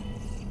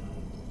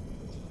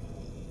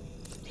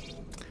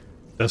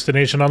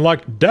 Destination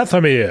unlocked,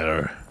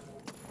 Dathomir.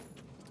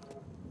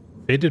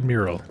 Faded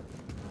mural.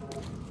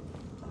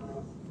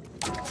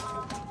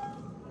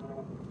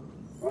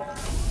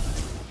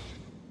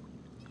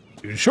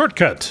 New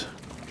shortcut.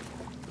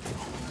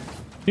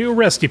 New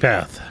resty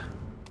path.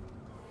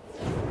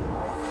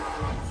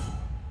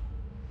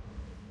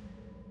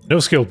 No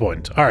skill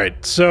point.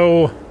 Alright,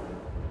 so...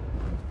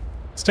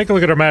 let's take a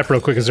look at our map real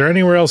quick. Is there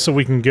anywhere else that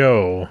we can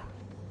go?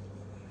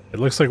 It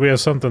looks like we have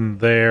something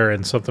there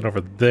and something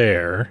over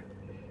there.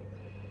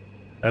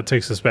 That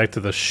takes us back to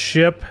the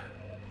ship.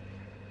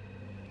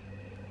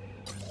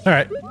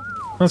 Alright,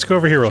 let's go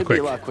over here real quick.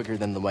 Should be a lot quicker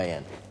than the way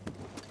in.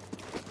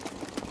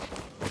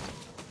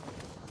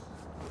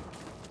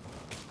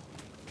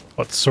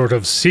 What sort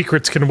of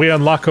secrets can we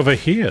unlock over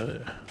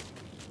here?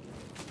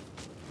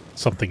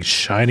 Something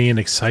shiny and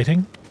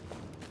exciting?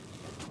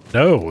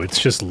 No,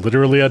 it's just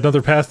literally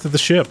another path to the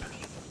ship.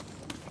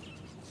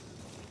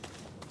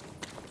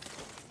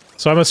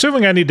 So I'm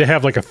assuming I need to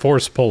have like a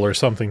force pull or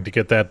something to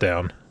get that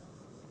down.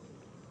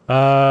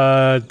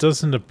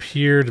 Doesn't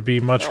appear to be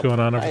much going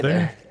on over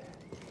there.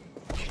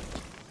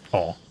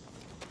 Oh.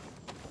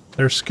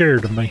 They're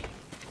scared of me.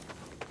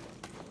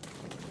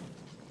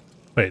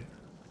 Wait.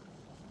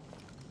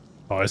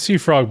 Oh, I see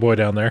Frog Boy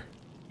down there.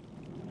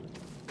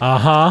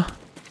 Uh-huh.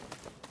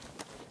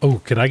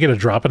 Oh, can I get a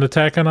drop-in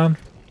attack on?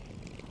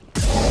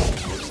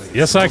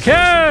 Yes, I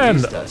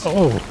can!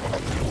 Oh.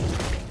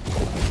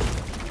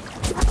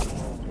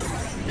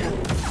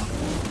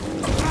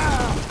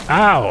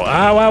 Ow!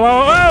 Ow! Ow!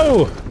 Ow!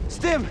 Ow!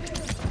 Stim!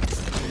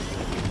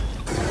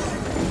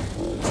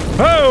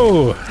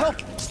 Oh! Help!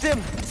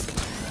 Stim!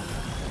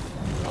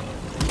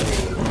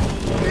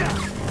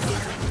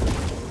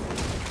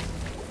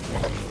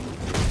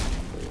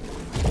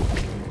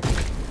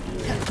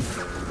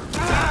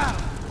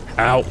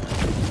 Ow.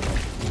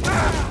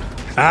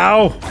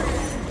 Ow!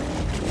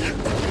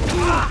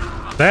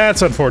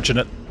 That's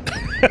unfortunate.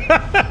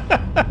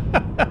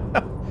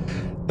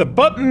 The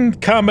button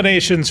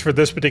combinations for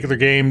this particular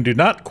game do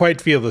not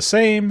quite feel the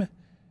same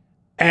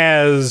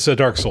as a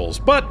Dark Souls,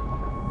 but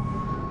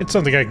it's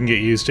something I can get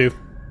used to.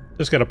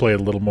 Just gotta play it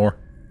a little more.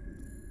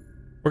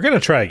 We're gonna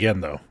try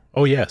again, though.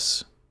 Oh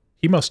yes,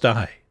 he must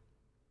die.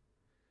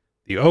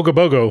 The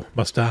Ogobogo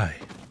must die.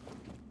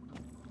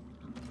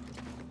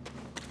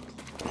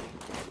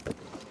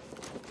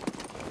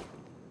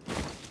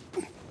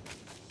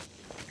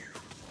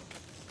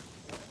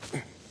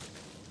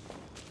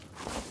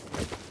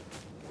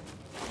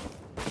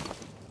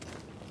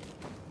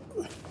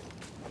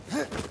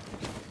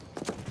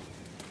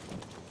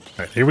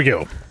 Alright, here we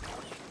go.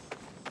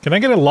 Can I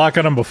get a lock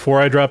on him before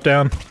I drop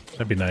down?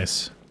 That'd be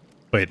nice.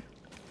 Wait.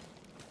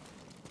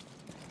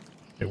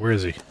 Wait, where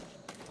is he?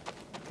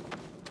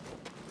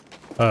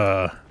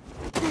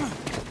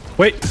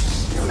 Wait!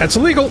 That's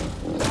illegal!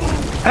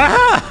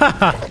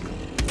 Ah!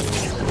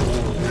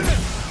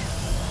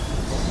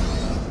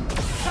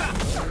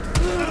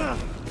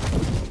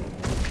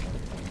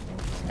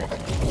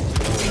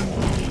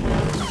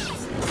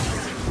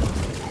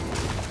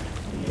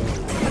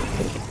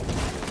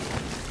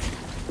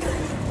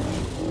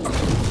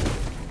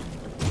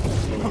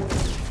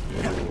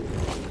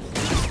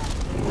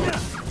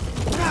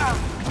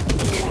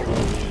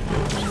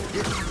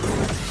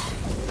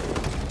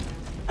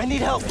 I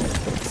need help.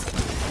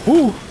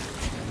 Ooh.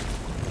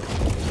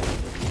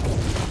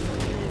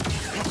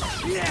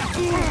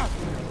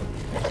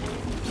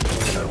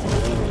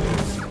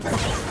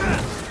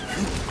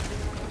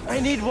 I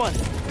need one.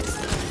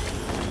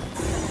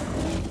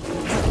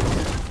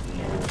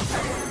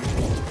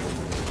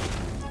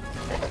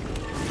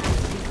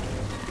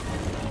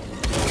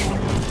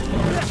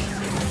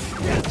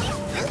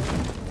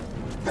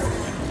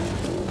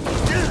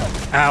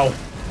 Ow.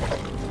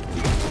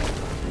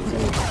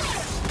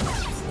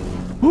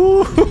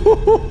 Ooh.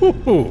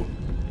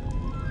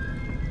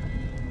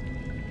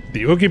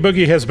 The Oogie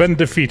Boogie has been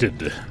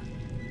defeated.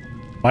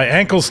 My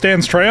ankle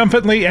stands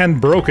triumphantly and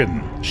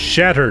broken,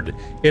 shattered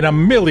in a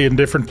million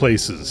different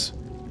places.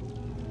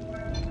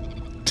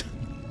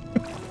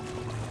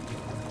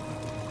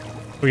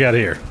 We got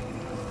here.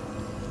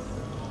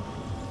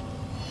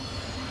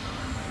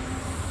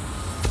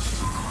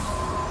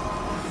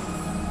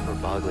 Or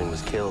Bogling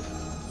was killed.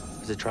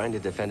 Was it trying to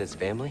defend its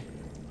family?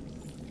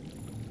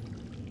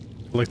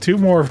 Like 2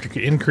 more to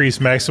increase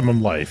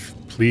maximum life,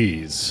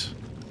 please.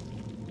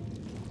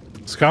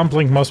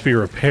 Scomplink must be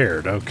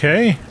repaired,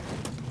 okay?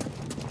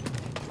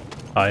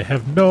 I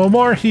have no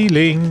more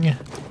healing.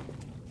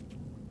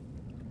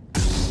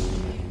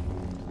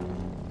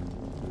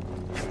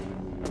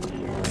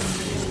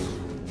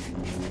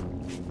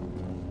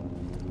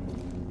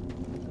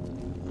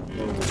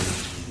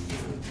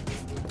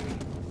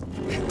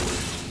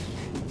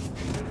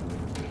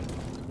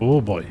 Oh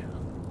boy.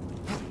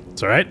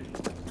 It's alright.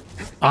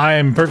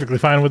 I'm perfectly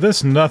fine with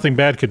this. Nothing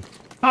bad could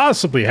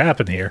possibly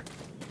happen here.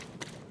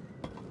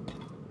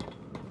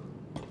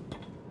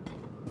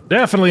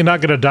 Definitely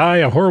not gonna die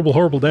a horrible,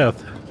 horrible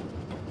death.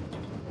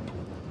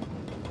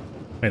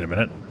 Wait a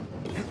minute.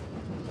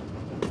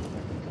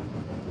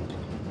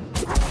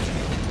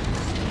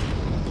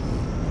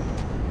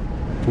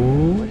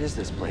 Ooh. What is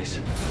this place?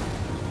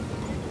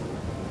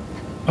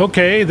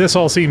 Okay, this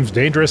all seems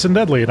dangerous and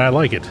deadly, and I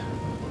like it.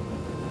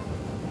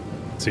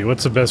 Let's see,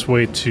 what's the best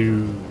way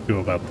to go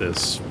about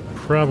this?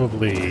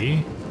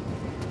 Probably...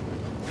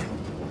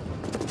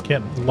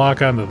 can't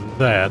lock onto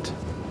that.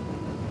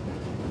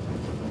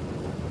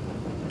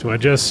 Do I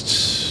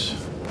just...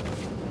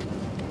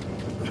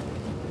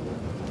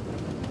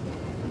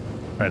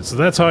 Alright, so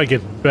that's how I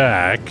get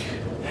back.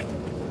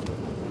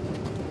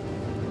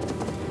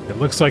 It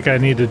looks like I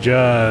need to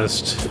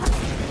just...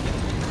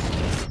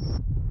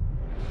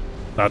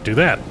 not do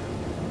that.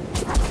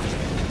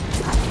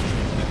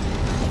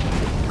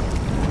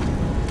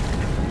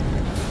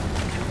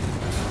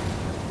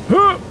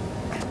 Huh!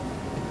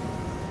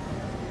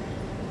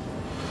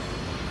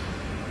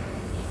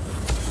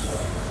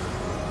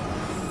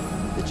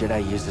 The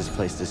Jedi used this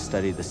place to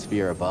study the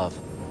sphere above.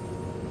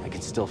 I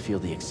can still feel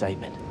the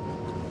excitement.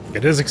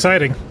 It is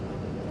exciting.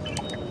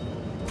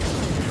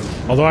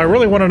 Although I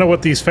really want to know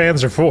what these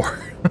fans are for.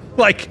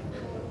 Like,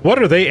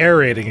 what are they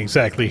aerating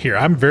exactly here?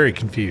 I'm very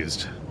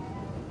confused.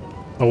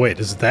 Oh wait,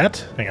 is it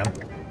that? Hang on.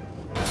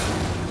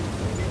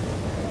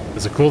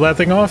 Does it cool that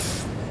thing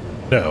off?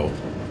 No.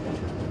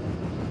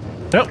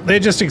 Nope, they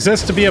just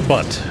exist to be a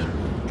butt.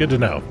 Good to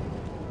know.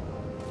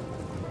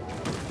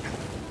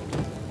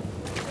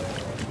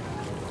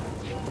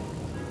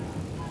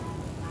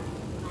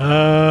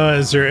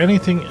 Is there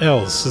anything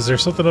else? Is there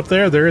something up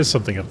there? There is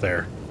something up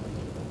there.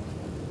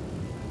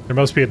 There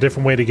must be a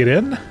different way to get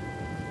in.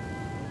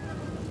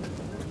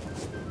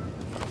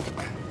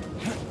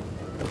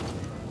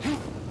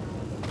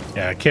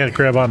 Yeah, I can't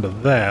grab onto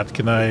that.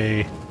 Can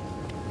I?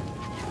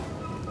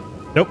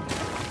 Nope.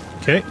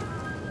 Okay.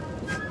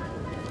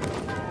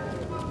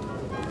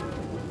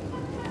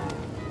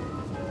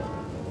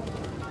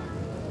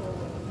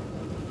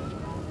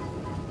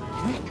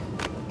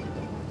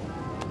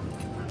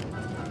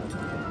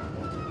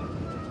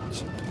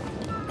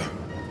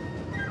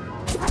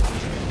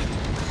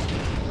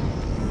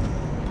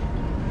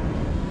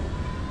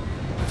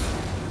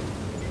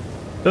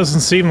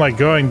 Doesn't seem like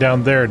going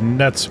down there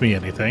nets me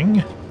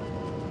anything.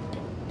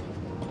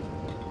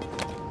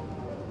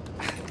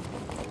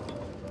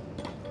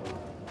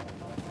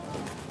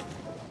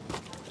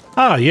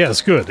 Ah,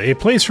 yes, good. A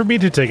place for me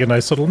to take a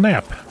nice little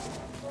nap.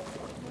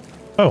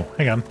 Oh,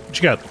 hang on. What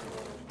you got?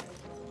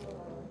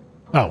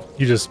 Oh,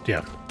 you just,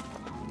 yeah.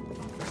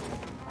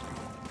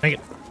 Hang it.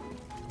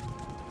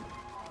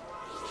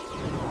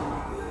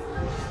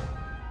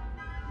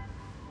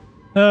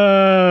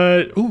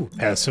 Ooh,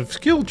 passive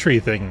skill tree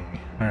thing.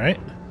 Alright.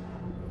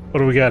 What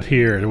do we got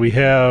here? Do we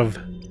have...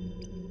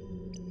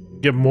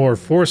 Get more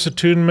force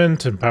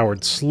attunement,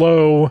 empowered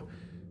slow,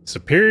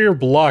 superior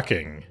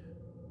blocking.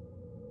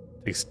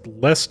 Takes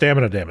less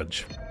stamina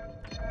damage.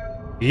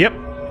 Yep.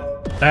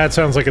 That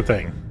sounds like a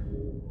thing.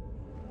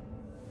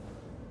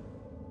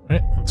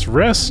 Alright, let's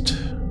rest.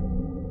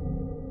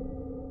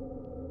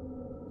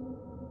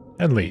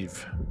 And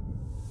leave.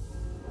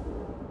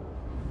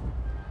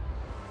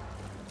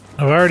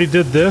 I've already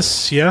did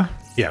this, yeah?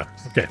 Yeah,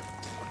 okay.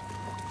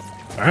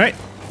 Alright.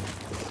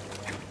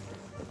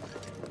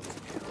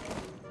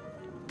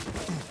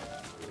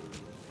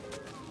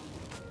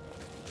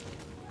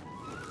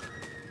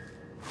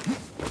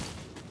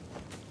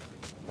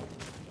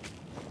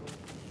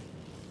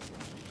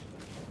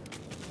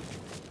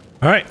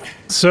 Alright,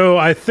 so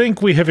I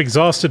think we have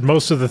exhausted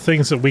most of the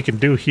things that we can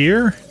do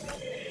here.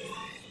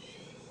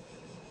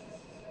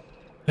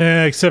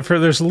 Except for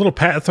there's a little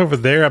path over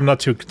there. I'm not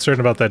too concerned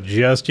about that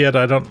just yet.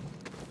 I don't...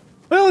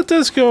 Well, it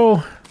does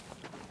go...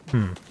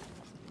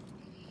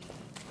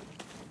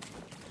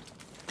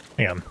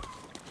 Hang on.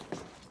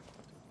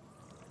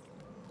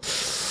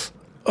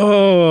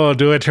 Oh,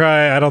 do I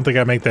try? I don't think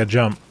I make that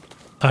jump.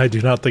 I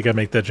do not think I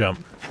make that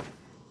jump.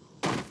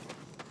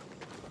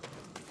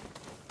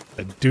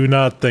 I do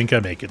not think I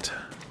make it.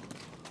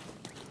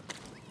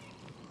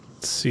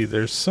 Let's see,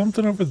 there's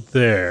something over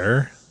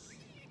there.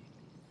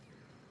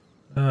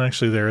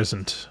 Actually, there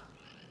isn't.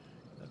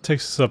 That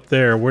takes us up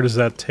there. Where does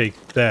that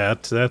take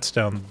that? That's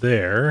down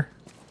there.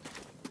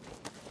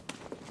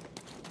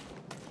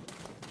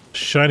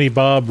 Shiny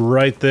Bob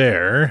right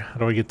there. How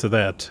do I get to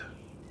that?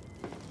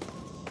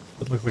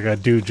 Doesn't look like I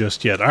do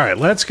just yet. Alright,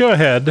 let's go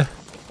ahead.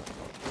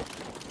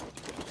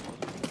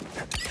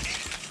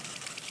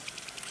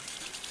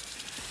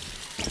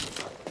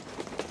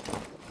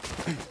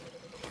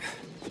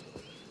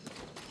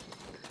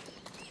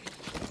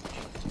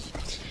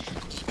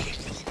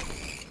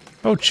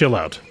 Oh, chill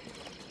out.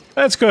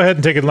 Let's go ahead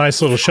and take a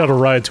nice little shuttle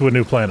ride to a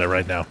new planet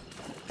right now.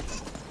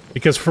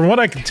 Because from what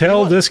I can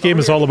tell, this game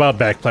is all about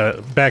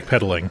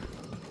backpedaling.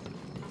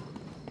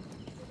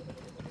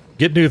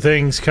 Get new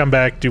things, come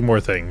back, do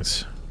more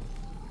things.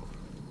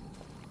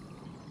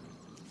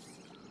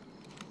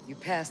 You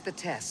passed the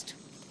test.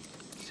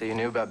 So you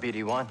knew about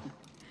BD-1?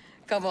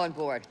 Come on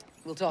board.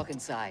 We'll talk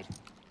inside.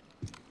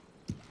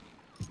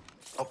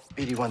 Oh,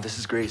 BD-1, this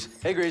is Grease.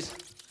 Hey, Grease.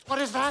 What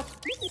is that?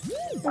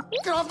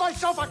 Get off my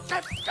sofa!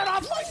 Get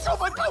off my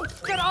sofa!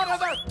 Don't! Get out of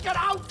there! Get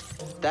out!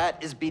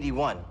 That is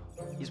BD-1.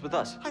 He's with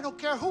us. I don't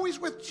care who he's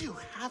with. Do you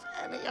have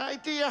any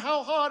idea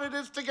how hard it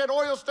is to get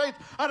oil stains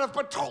out of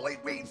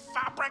petroleum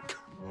fabric?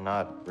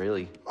 Not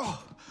really.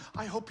 Oh,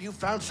 I hope you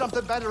found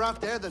something better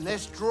out there than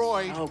this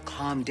droid. Oh,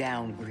 calm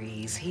down,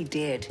 Grease. He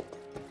did.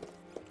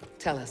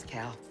 Tell us,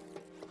 Cal.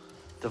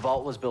 The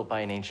vault was built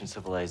by an ancient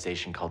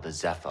civilization called the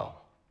Zepho.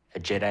 A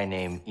Jedi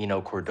named Eno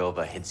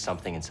Cordova hid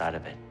something inside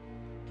of it.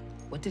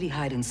 What did he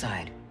hide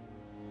inside?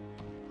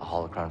 A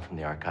holocron from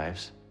the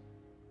archives.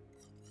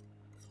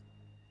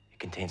 It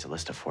contains a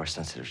list of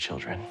Force-sensitive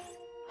children.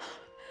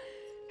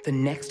 The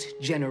next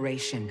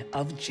generation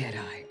of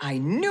Jedi. I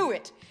knew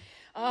it!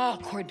 Oh,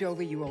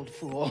 Cordova, you old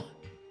fool.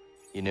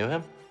 You knew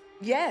him?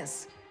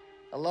 Yes.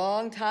 A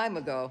long time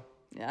ago.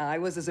 I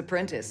was his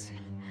apprentice.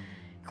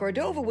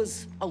 Cordova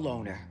was a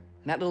loner.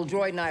 That little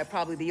droid and I are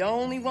probably the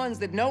only ones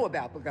that know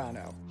about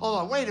Pagano. Hold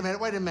on, wait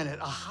a minute.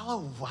 A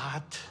holo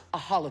what? A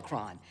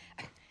holocron.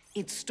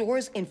 It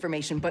stores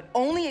information, but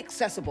only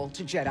accessible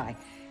to Jedi.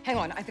 Hang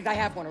on, I think I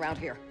have one around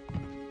here.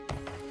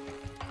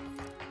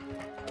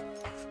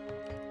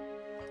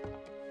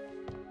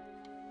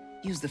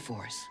 Use the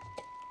Force.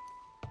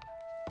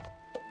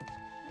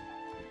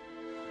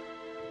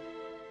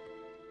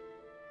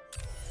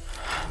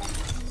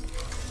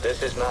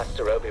 This is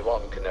Master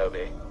Obi-Wan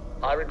Kenobi.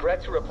 I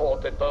regret to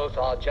report that both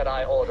our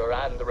Jedi Order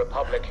and the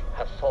Republic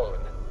have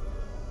fallen.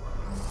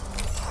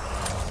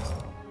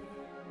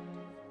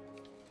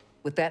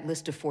 With that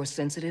list of Force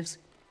sensitives,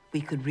 we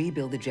could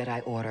rebuild the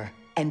Jedi Order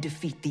and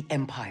defeat the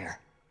Empire.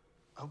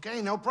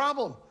 Okay, no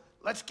problem.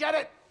 Let's get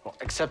it. Well,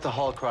 except the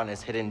holocron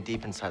is hidden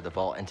deep inside the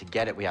vault, and to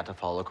get it, we have to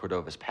follow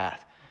Cordova's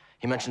path.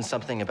 He mentioned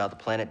something about the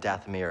planet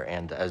Dathomir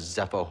and a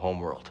Zepho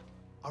homeworld.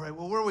 All right,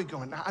 well, where are we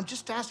going? Now, I'm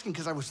just asking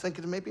because I was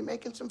thinking of maybe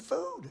making some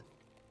food.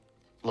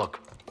 Look,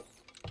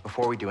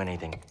 before we do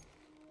anything,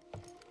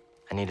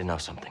 I need to know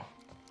something.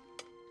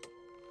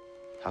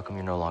 How come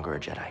you're no longer a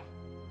Jedi?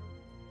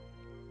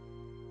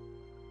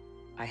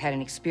 I had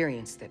an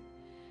experience that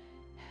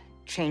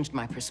changed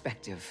my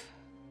perspective.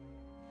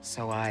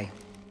 So I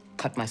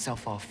cut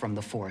myself off from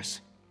the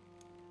Force.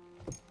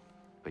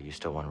 But you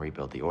still want to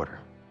rebuild the Order.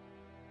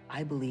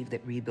 I believe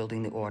that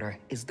rebuilding the Order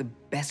is the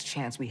best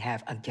chance we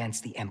have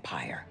against the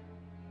Empire.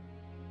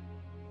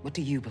 What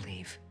do you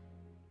believe?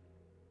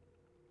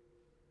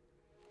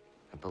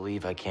 I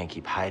believe I can't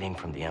keep hiding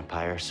from the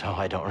Empire, so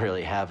I don't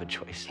really have a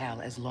choice.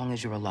 Cal, as long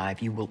as you're alive,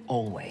 you will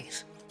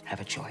always have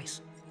a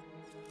choice.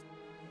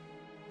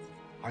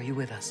 Are you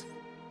with us?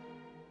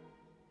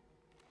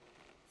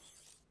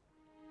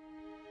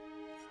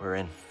 We're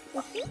in.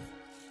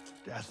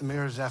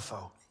 Dathomir or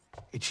Zepho,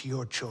 it's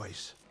your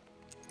choice.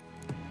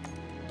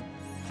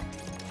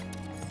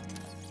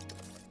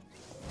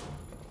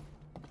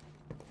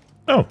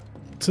 Oh,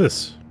 what's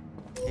this?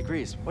 Hey,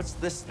 Grease, what's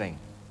this thing?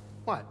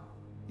 What?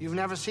 You've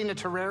never seen a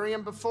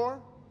terrarium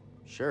before?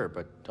 Sure,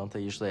 but don't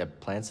they usually have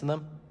plants in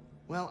them?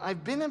 Well,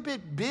 I've been a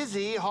bit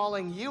busy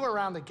hauling you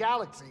around the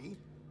galaxy,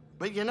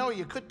 but you know,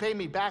 you could pay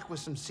me back with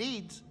some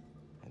seeds.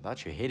 I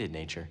thought you hated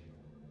nature.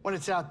 When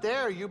it's out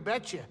there, you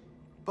betcha.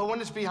 But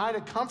when it's behind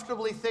a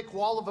comfortably thick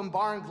wall of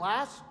embarring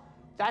glass,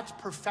 that's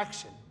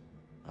perfection.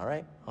 All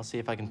right, I'll see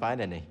if I can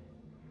find any.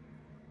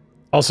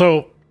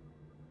 Also,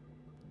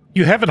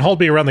 you haven't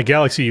hauled me around the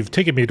galaxy, you've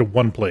taken me to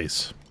one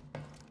place.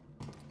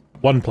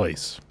 One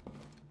place.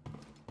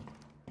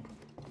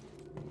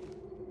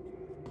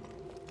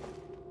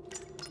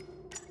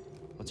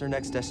 What's our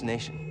next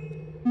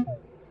destination?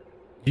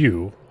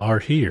 You are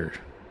here.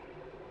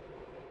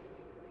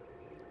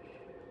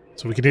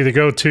 So we can either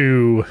go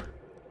to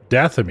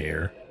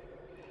Dathomir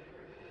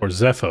or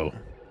Zepho.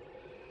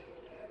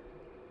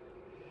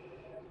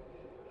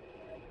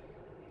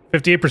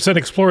 58%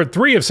 explored,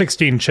 3 of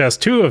 16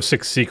 chests, 2 of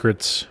 6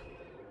 secrets.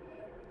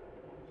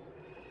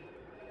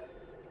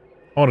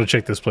 I want to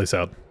check this place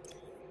out.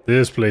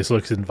 This place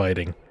looks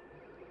inviting.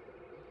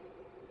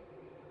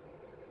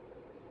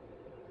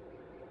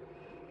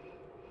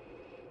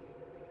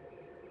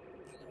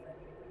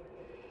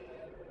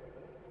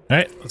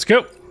 Alright, let's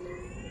go.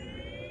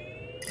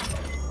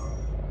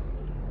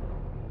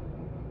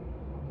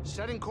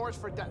 Setting course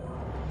for Wait a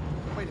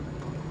minute.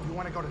 You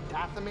want to go to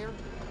Dathomir?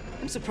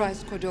 I'm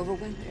surprised Cordova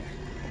went there.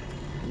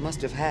 He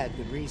must have had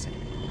good reason.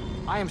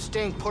 I am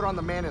staying put on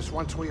the Manus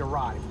once we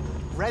arrive.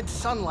 Red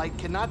sunlight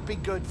cannot be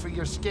good for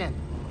your skin.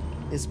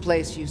 This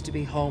place used to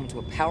be home to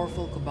a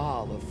powerful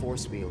cabal of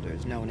Force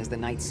wielders known as the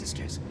Night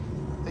Sisters.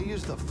 They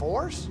use the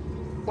Force?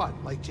 What,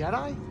 like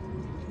Jedi?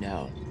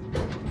 No.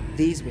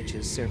 These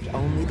witches served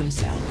only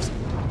themselves.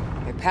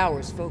 Their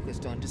powers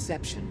focused on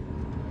deception,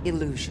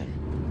 illusion,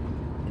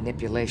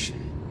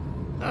 manipulation.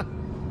 Huh.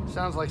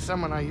 Sounds like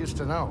someone I used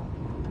to know.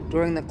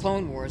 During the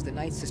Clone Wars, the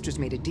Night Sisters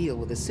made a deal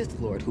with a Sith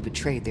Lord who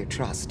betrayed their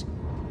trust.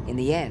 In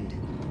the end,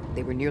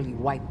 they were nearly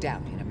wiped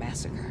out in a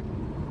massacre.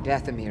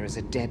 Dathomir is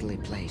a deadly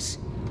place.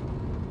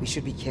 We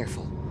should be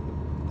careful.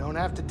 Don't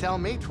have to tell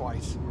me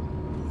twice.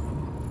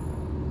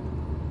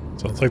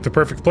 Sounds like the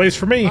perfect place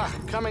for me.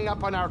 Coming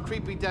up on our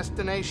creepy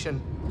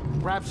destination.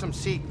 Grab some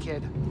seat,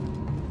 kid.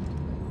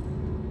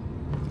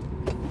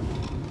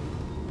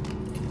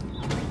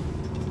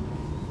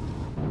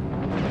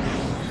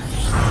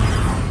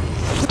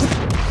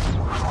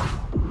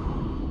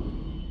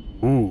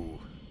 Ooh.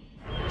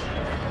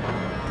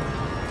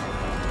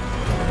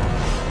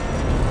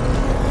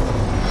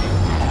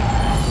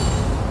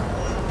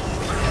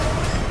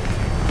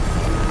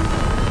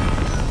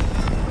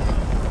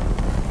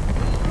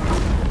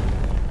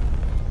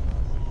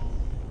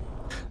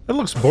 It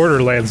looks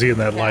Borderlandsy in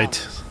that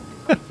light.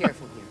 Be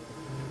careful here.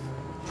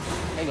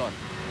 Hang on.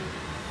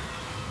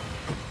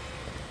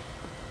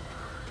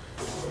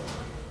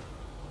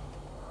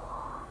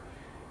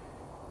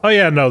 Oh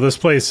yeah, no, this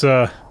place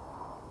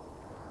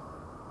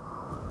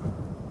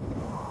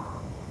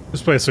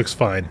looks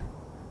fine.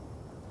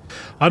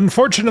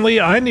 Unfortunately,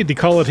 I need to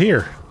call it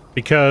here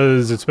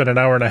because it's been an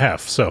hour and a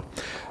half. So,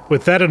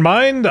 with that in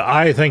mind,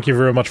 I thank you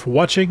very much for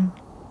watching.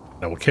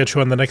 I will catch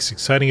you on the next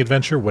exciting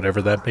adventure,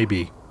 whatever that may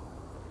be.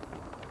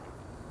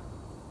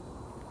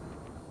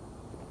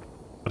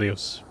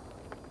 Adios.